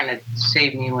kind of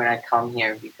saved me when I come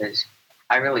here, because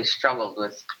I really struggled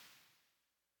with,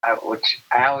 which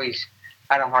I always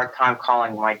had a hard time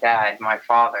calling my dad my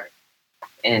father.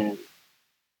 And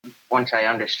once I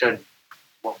understood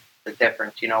the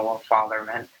difference, what father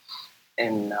meant.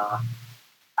 And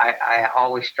I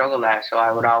always struggled at it, so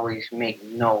I would always make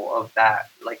note of that.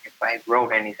 Like if I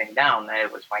wrote anything down, that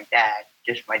it was my dad,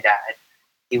 just my dad.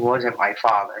 He wasn't my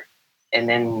father. And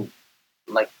then,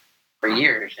 like, for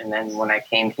years, and then when I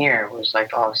came here, it was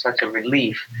like, oh, such a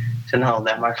relief to know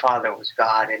that my father was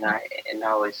God, and I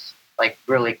was like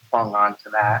really clung on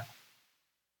to that.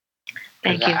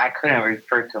 Thank you. I couldn't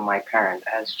refer to my parent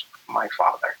as my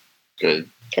father. Good.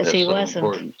 Because he so wasn't.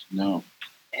 Important. No.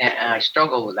 And I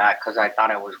struggled with that because I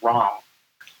thought I was wrong,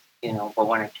 but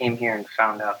when I came here and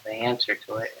found out the answer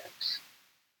to it,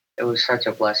 it was such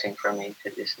a blessing for me to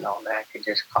just know that I could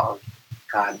just call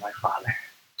God my father.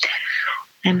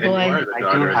 And boy, you are the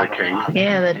daughter of the king.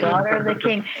 Yeah, the daughter of the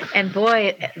king. And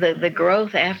boy, the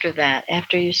growth after that,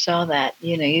 after you saw that,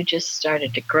 you just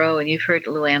started to grow, and you've heard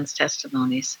Luann's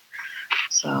testimonies.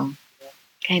 So,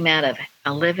 came out of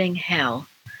a living hell.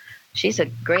 She's a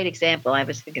great example. I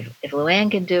was thinking, if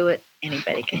Luann can do it,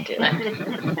 anybody can do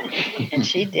it. And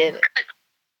she did it.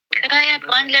 Could I add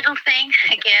one little thing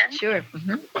again? Sure.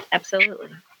 Mm-hmm. Absolutely.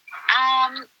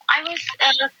 I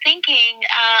was thinking,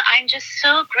 I'm just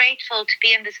so grateful to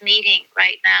be in this meeting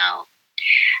right now.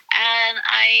 And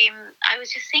I was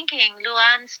just thinking,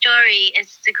 Luann's story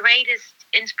is the greatest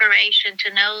inspiration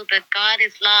to know that God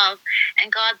is love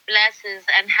and God blesses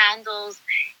and handles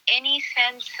any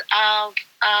sense of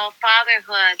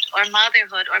fatherhood or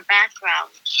motherhood or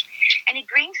background. And it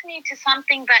brings me to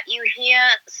something that you hear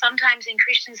sometimes in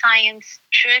Christian Science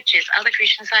churches, other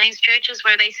Christian Science churches,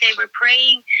 where they say we're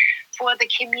praying for the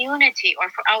community or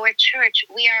for our church.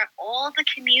 We are all the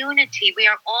community. We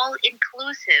are all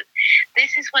inclusive.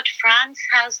 This is what France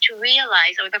has to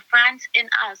realize, or the France in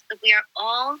us, that we are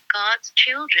all God's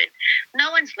children.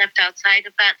 No one's left outside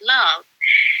of that love.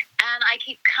 And I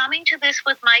keep coming to this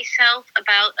with myself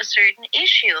about a certain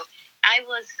issue. I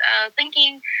was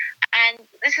thinking, and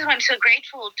this is why I'm so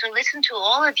grateful to listen to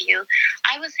all of you.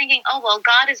 I was thinking, oh, well,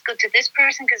 God is good to this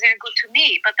person because they're good to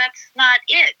me. But that's not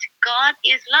it. God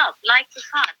is love, like the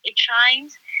sun. It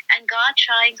shines, and God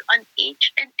shines on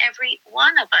each and every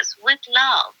one of us with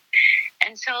love.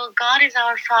 And so God is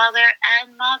our father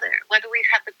and mother, whether we've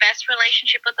had the best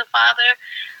relationship with the father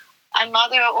and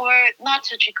mother or not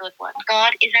such a good one.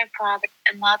 God is our father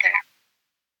and mother.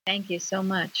 Thank you so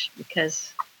much,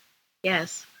 because,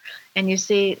 yes. And you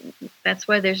see, that's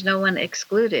why there's no one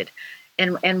excluded.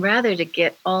 And rather to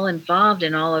get all involved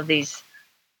in all of these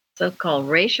so-called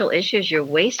racial issues, you're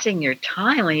wasting your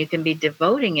time when you can be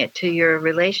devoting it to your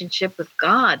relationship with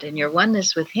God and your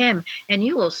oneness with Him. And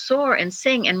you will soar and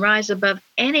sing and rise above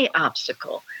any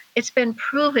obstacle. It's been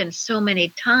proven so many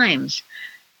times.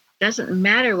 Doesn't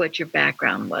matter what your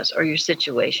background was or your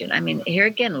situation. I mean, here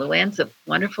again, Luann's a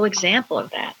wonderful example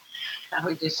of that. I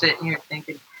was just sitting here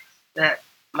thinking that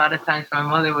a lot of times my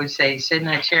mother would say, sit in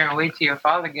that chair and wait till your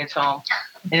father gets home.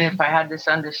 And if I had this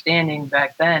understanding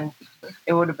back then,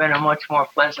 it would have been a much more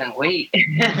pleasant wait.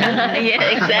 Yeah,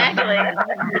 exactly.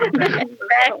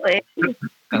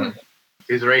 Exactly.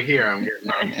 He's right here. I'm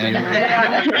getting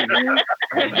I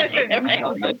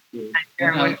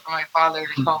wait for my father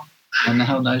to come. And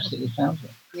how nice that you found him.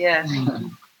 Yes.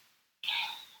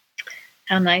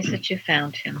 How nice that you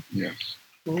found him. Yes.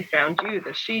 We found you,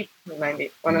 the sheep, one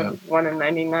in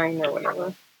 99 or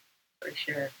whatever. For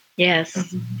sure. Yes.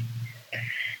 Mm-hmm.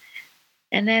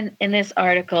 And then in this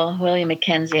article, William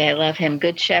Mackenzie, I love him,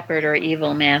 Good Shepherd or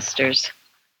Evil Masters.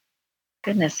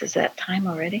 Goodness, is that time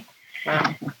already?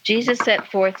 Wow. Jesus set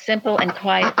forth simple and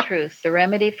quiet truth, the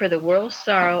remedy for the world's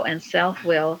sorrow and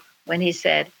self-will, when he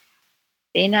said,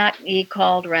 be not ye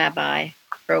called Rabbi,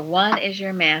 for one is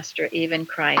your master, even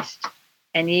Christ,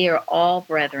 and ye are all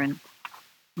brethren.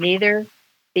 Neither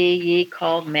be ye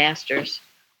called masters,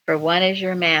 for one is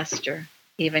your master,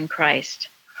 even Christ.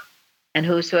 And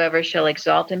whosoever shall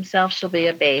exalt himself shall be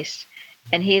abased,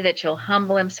 and he that shall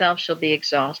humble himself shall be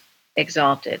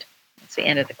exalted. That's the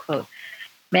end of the quote.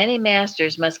 Many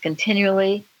masters must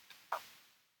continually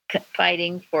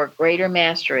fighting for greater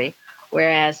mastery,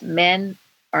 whereas men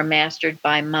are mastered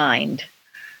by mind,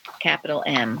 capital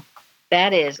M.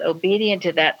 That is, obedient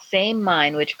to that same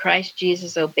mind which Christ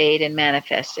Jesus obeyed and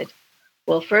manifested,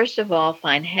 will first of all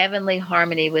find heavenly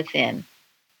harmony within.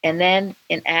 and then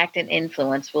in act and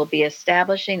influence will be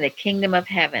establishing the kingdom of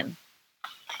heaven.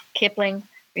 Kipling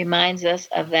reminds us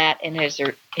of that in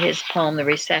his poem, The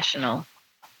Recessional.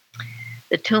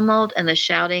 The tumult and the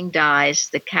shouting dies,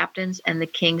 the captains and the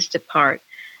kings depart.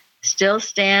 Still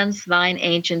stands thine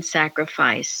ancient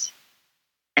sacrifice,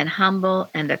 an humble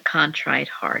and a contrite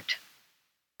heart.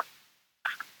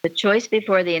 The choice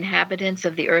before the inhabitants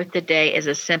of the earth today is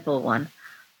a simple one.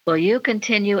 Will you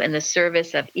continue in the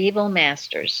service of evil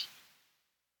masters,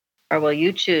 or will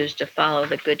you choose to follow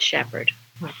the Good Shepherd?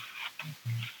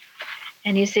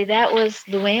 And you see, that was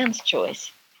Luann's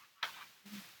choice,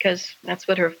 because that's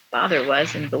what her father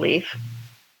was in belief.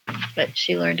 But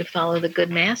she learned to follow the good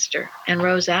master and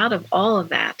rose out of all of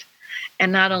that.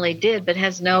 And not only did, but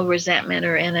has no resentment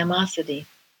or animosity.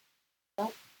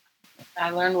 I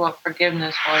learned what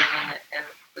forgiveness was, and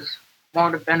it was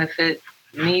more to benefit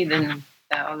me than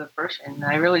that other person.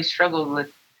 I really struggled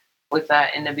with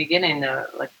that in the beginning,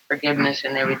 like forgiveness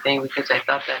and everything, because I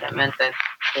thought that it meant that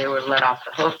they were let off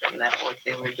the hook and that what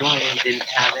they were doing didn't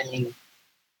have any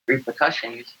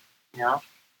repercussions, you know.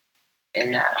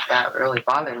 And that really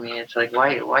bothered me. It's like,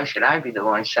 why should I be the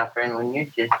one suffering when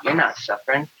you're not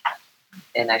suffering?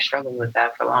 And I struggled with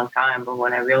that for a long time. But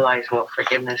when I realized what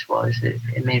forgiveness was,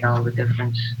 it made all the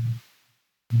difference.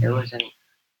 It was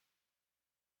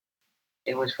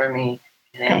for me.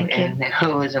 And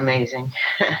it was amazing.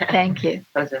 Thank you. It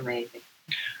was amazing.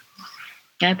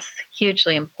 That's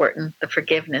hugely important, the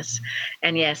forgiveness.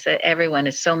 And yes, everyone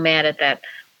is so mad at that,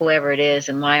 whoever it is,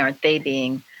 and why aren't they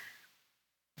being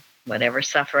whatever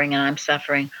suffering and I'm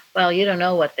suffering? Well, you don't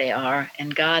know what they are,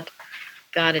 and God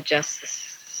adjusts the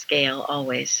scale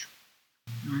always.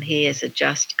 And He is a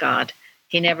just God.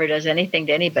 He never does anything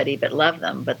to anybody but love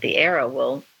them, but the arrow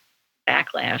will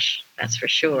backlash, that's for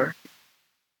sure.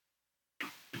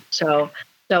 So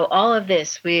all of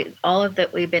this, all of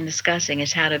that we've been discussing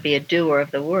is how to be a doer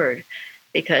of the word,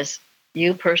 because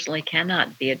you personally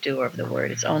cannot be a doer of the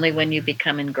word. It's only when you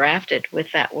become engrafted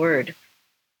with that word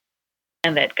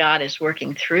and that God is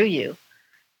working through you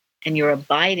and you're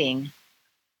abiding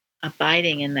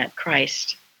in that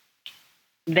Christ,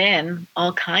 then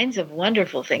all kinds of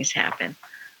wonderful things happen.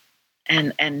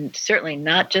 And certainly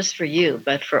not just for you,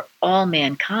 but for all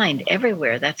mankind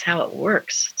everywhere. That's how it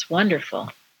works. It's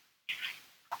wonderful.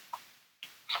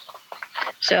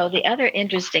 So the other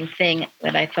interesting thing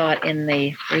that I thought in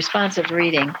the responsive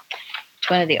reading, which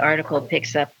one of the article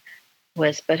picks up,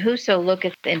 was, but whoso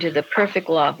looketh into the perfect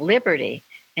law of liberty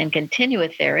and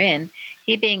continueth therein,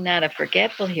 he being not a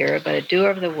forgetful hearer, but a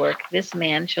doer of the work, this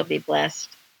man shall be blessed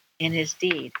in his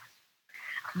deed.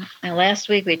 Now, last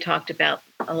week we talked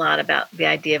a lot about the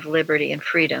idea of liberty and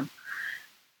freedom.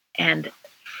 And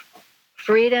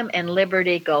freedom and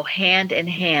liberty go hand in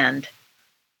hand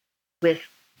with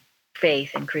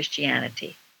faith and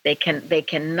Christianity. They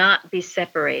cannot be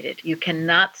separated. You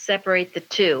cannot separate the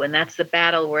two, and that's the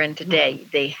battle we're in today.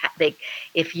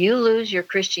 If you lose your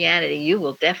Christianity, you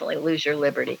will definitely lose your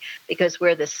liberty, because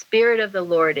where the Spirit of the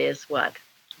Lord is, what?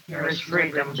 There is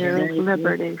freedom. There is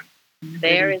liberty.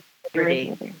 There is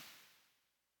liberty.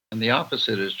 And the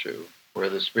opposite is true. Where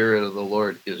the Spirit of the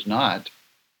Lord is not,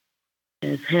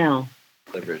 there's hell.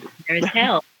 Liberty. There is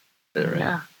hell.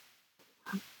 Yeah.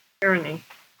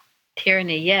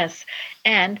 Tyranny, yes.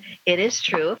 And it is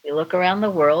true, if you look around the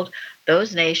world,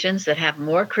 those nations that have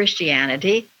more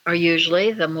Christianity are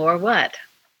usually the more what?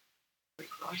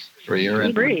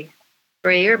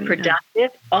 Freer,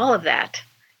 productive, all of that.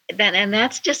 And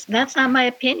that's not my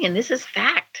opinion. This is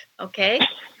fact, okay?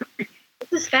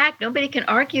 This is fact. Nobody can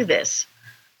argue this.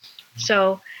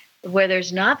 So where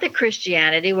there's not the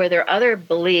Christianity, where there are other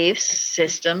beliefs,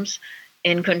 systems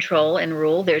in control and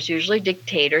rule, there's usually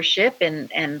dictatorship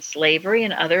and slavery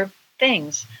and other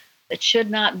things that should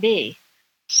not be.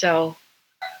 So,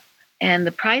 and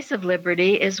the price of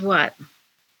liberty is what?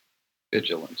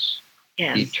 Vigilance.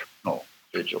 Yes. Eternal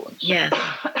vigilance. Yes.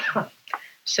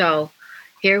 So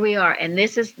here we are. And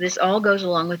this all goes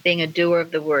along with being a doer of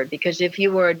the word, because if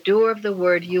you were a doer of the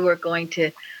word, you are going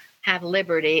to have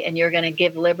liberty and you're going to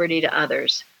give liberty to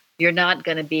others. You're not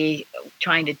going to be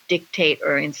trying to dictate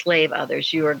or enslave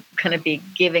others. You are going to be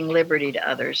giving liberty to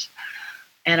others.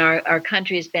 And our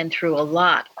country has been through a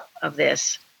lot of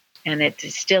this, and it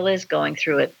still is going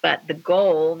through it. But the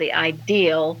goal, the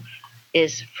ideal,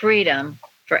 is freedom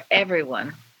for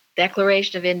everyone.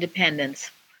 Declaration of Independence,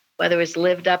 whether it's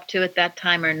lived up to at that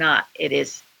time or not, it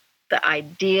is the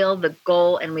ideal, the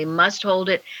goal, and we must hold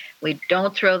it. We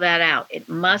don't throw that out. It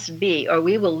must be, or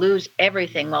we will lose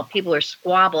everything while people are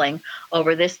squabbling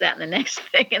over this, that, and the next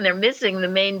thing, and they're missing the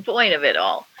main point of it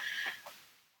all.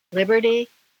 Liberty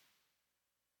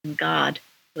and God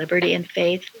liberty in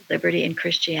faith, liberty in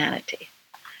Christianity.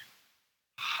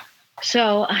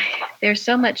 So there's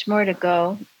so much more to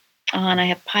go on. I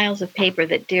have piles of paper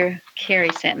that dear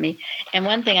Carrie sent me. And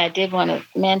one thing I did want to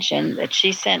mention that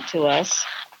she sent to us,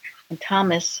 and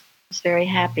Thomas was very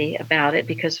happy about it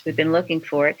because we've been looking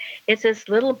for it. It's this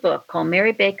little book called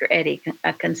Mary Baker Eddy,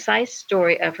 A Concise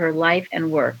Story of Her Life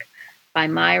and Work by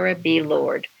Myra B.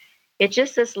 Lord. It's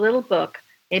just this little book.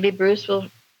 Maybe Bruce will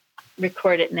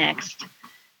record it next.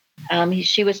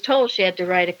 She was told she had to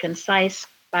write a concise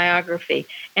biography,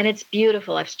 and it's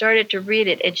beautiful. I've started to read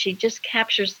it, and she just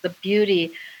captures the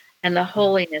beauty and the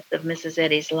holiness of Mrs.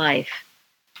 Eddy's life.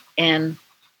 And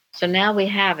so now we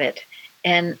have it,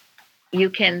 and you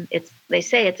can. They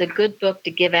say it's a good book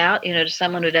to give out, to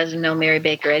someone who doesn't know Mary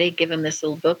Baker Eddy. Give them this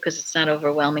little book because it's not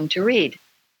overwhelming to read,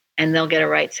 and they'll get a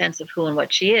right sense of who and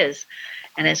what she is.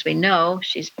 And as we know,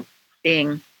 she's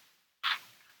being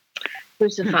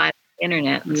crucified on the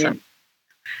internet. Yeah.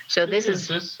 So this is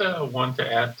this one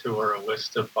to add to our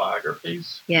list of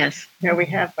biographies? Yes. Yeah, we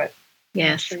have, but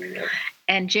yes. Sure.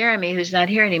 And Jeremy, who's not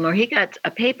here anymore, he got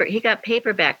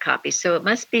paperback copies, so it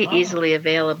must be easily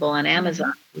available on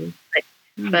Amazon.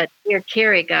 Mm-hmm. But here,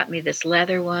 Carrie got me this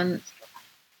leather one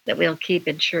that we'll keep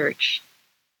in church.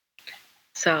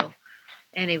 So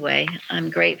anyway, I'm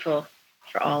grateful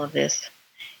for all of this.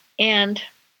 And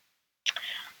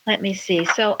let me see.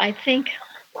 So I think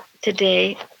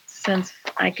today, since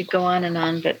I could go on and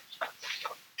on, but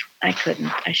I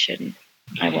couldn't. I shouldn't.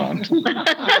 I won't.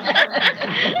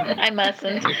 I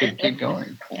mustn't. You could keep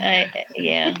going. I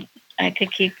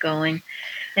could keep going.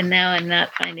 And now I'm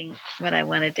not finding what I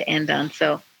wanted to end on.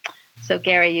 So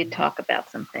Gary, you talk about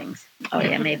some things. Oh,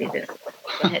 yeah, maybe this. Go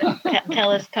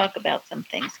ahead. Talk about some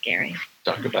things, Gary.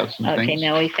 Talk about some things. Okay,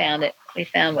 now we found it. We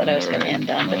found what I was going to end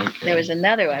on. But there was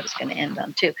another I was going to end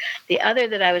on, too. The other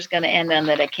that I was going to end on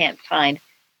that I can't find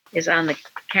is on the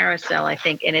carousel, I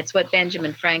think, and it's what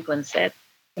Benjamin Franklin said.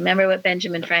 Remember what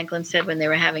Benjamin Franklin said when they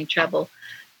were having trouble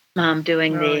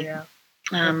doing the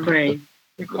pray.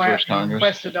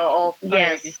 Requested all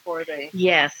prayer before they.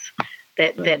 Yes,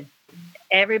 that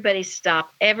everybody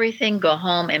stop everything, go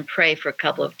home and pray for a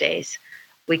couple of days.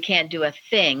 We can't do a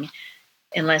thing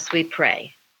unless we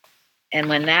pray. And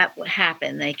when that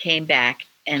happened, they came back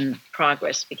and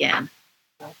progress began.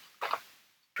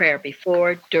 Prayer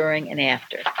before, during, and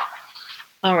after.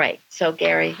 All right. So,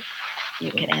 Gary,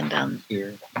 you can end on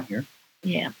here.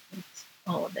 Yeah, it's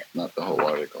all of it. Not the whole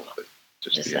article, but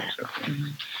just the that. excerpt. Mm-hmm.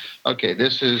 Okay,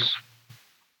 this is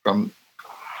from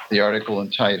the article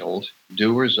entitled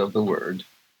 "Doers of the Word"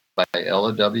 by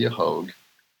Ella W. Hogue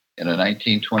in a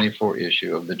 1924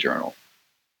 issue of the Journal.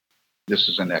 This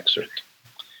is an excerpt.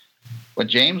 When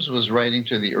James was writing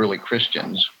to the early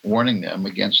Christians, warning them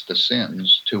against the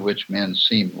sins to which men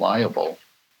seem liable,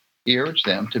 he urged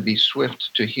them to be swift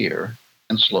to hear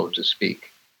and slow to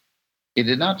speak. He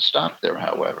did not stop there,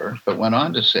 however, but went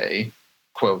on to say,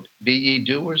 quote, "Be ye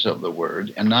doers of the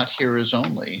word and not hearers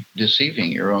only,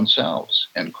 deceiving your own selves,"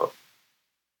 end quote.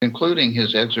 Concluding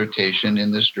his exhortation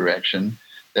in this direction,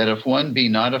 that if one be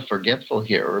not a forgetful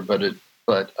hearer, but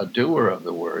a doer of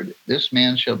the word, this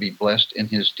man shall be blessed in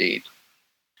his deed.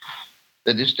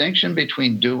 The distinction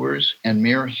between doers and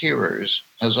mere hearers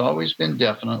has always been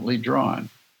definitely drawn,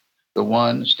 the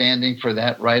one standing for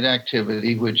that right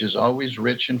activity which is always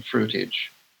rich in fruitage,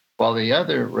 while the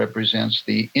other represents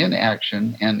the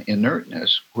inaction and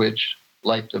inertness which,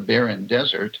 like the barren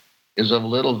desert, is of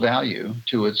little value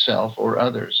to itself or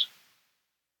others.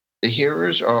 The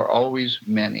hearers are always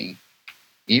many.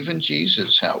 Even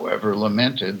Jesus, however,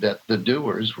 lamented that the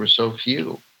doers were so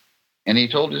few, and he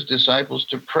told his disciples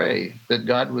to pray that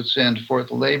God would send forth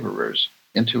laborers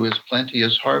into his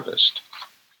plenteous harvest.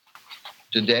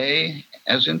 Today,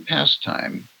 as in past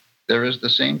time, there is the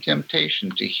same temptation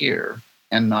to hear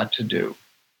and not to do,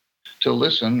 to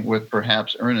listen with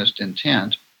perhaps earnest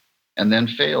intent, and then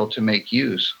fail to make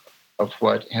use of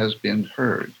what has been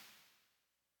heard.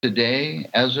 Today,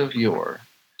 as of yore,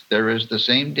 there is the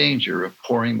same danger of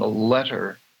pouring the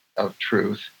letter of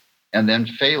truth and then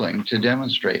failing to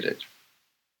demonstrate it.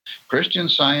 Christian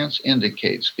Science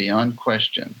indicates beyond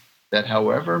question that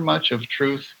however much of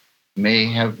truth may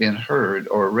have been heard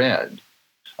or read,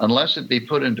 unless it be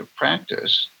put into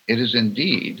practice, it is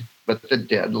indeed but the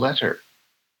dead letter.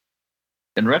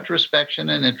 In Retrospection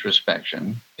and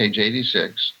Introspection, page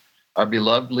 86, our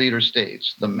beloved leader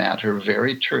states the matter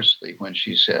very tersely when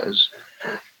she says,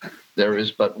 "There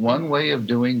is but one way of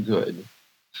doing good,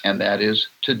 and that is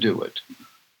to do it.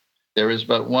 There is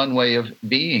but one way of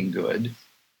being good,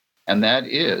 and that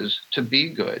is to be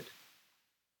good."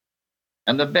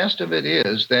 And the best of it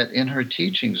is that in her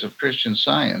teachings of Christian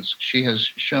Science, she has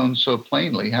shown so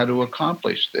plainly how to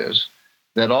accomplish this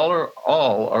that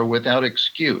all are without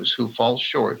excuse who fall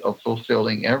short of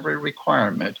fulfilling every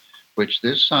requirement which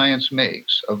this science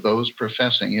makes of those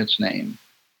professing its name.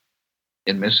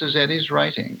 In Mrs. Eddy's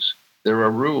writings, there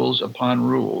are rules upon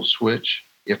rules which,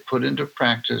 if put into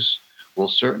practice, will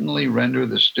certainly render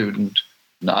the student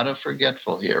not a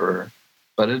forgetful hearer,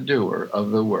 but a doer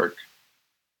of the work.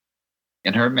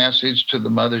 In her message to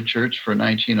the Mother Church for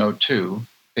 1902,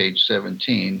 page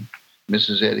 17,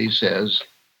 Mrs. Eddy says,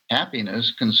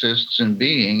 "Happiness consists in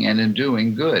being and in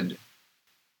doing good."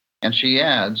 And she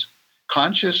adds,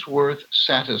 "Conscious worth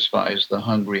satisfies the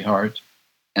hungry heart,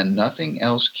 and nothing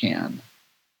else can."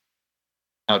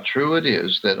 How true it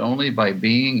is that only by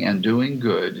being and doing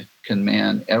good can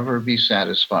man ever be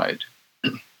satisfied.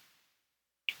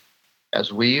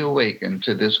 As we awaken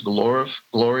to this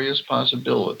glorious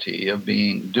possibility of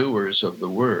being doers of the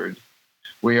word,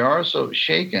 we are also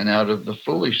shaken out of the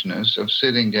foolishness of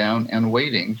sitting down and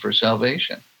waiting for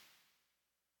salvation.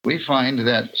 We find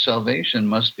that salvation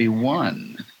must be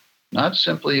won, not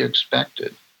simply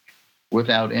expected,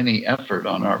 without any effort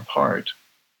on our part.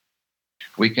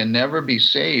 We can never be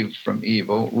saved from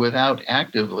evil without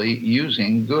actively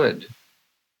using good.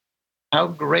 How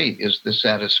great is the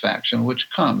satisfaction which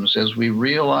comes as we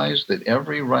realize that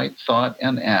every right thought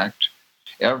and act,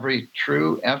 every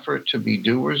true effort to be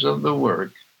doers of the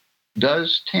work,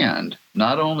 does tend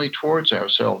not only towards our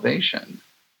salvation,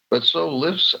 but so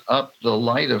lifts up the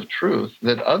light of truth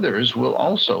that others will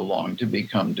also long to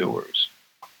become doers.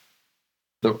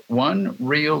 The one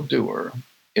real doer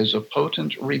is a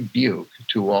potent rebuke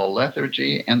to all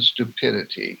lethargy and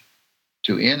stupidity,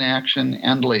 to inaction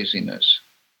and laziness,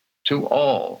 to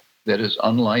all that is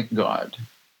unlike God.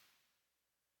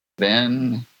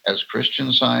 Then, as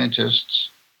Christian scientists,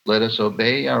 let us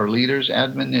obey our leader's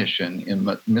admonition in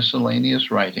miscellaneous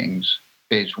writings,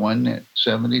 page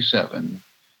 177,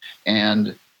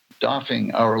 and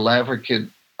doffing our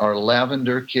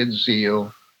lavender kid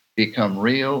zeal, become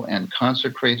real and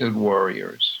consecrated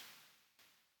warriors.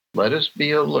 Let us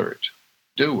be alert,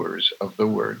 doers of the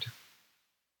word.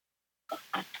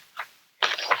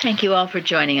 Thank you all for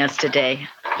joining us today.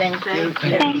 Thank you.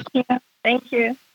 Thank you. Thank you.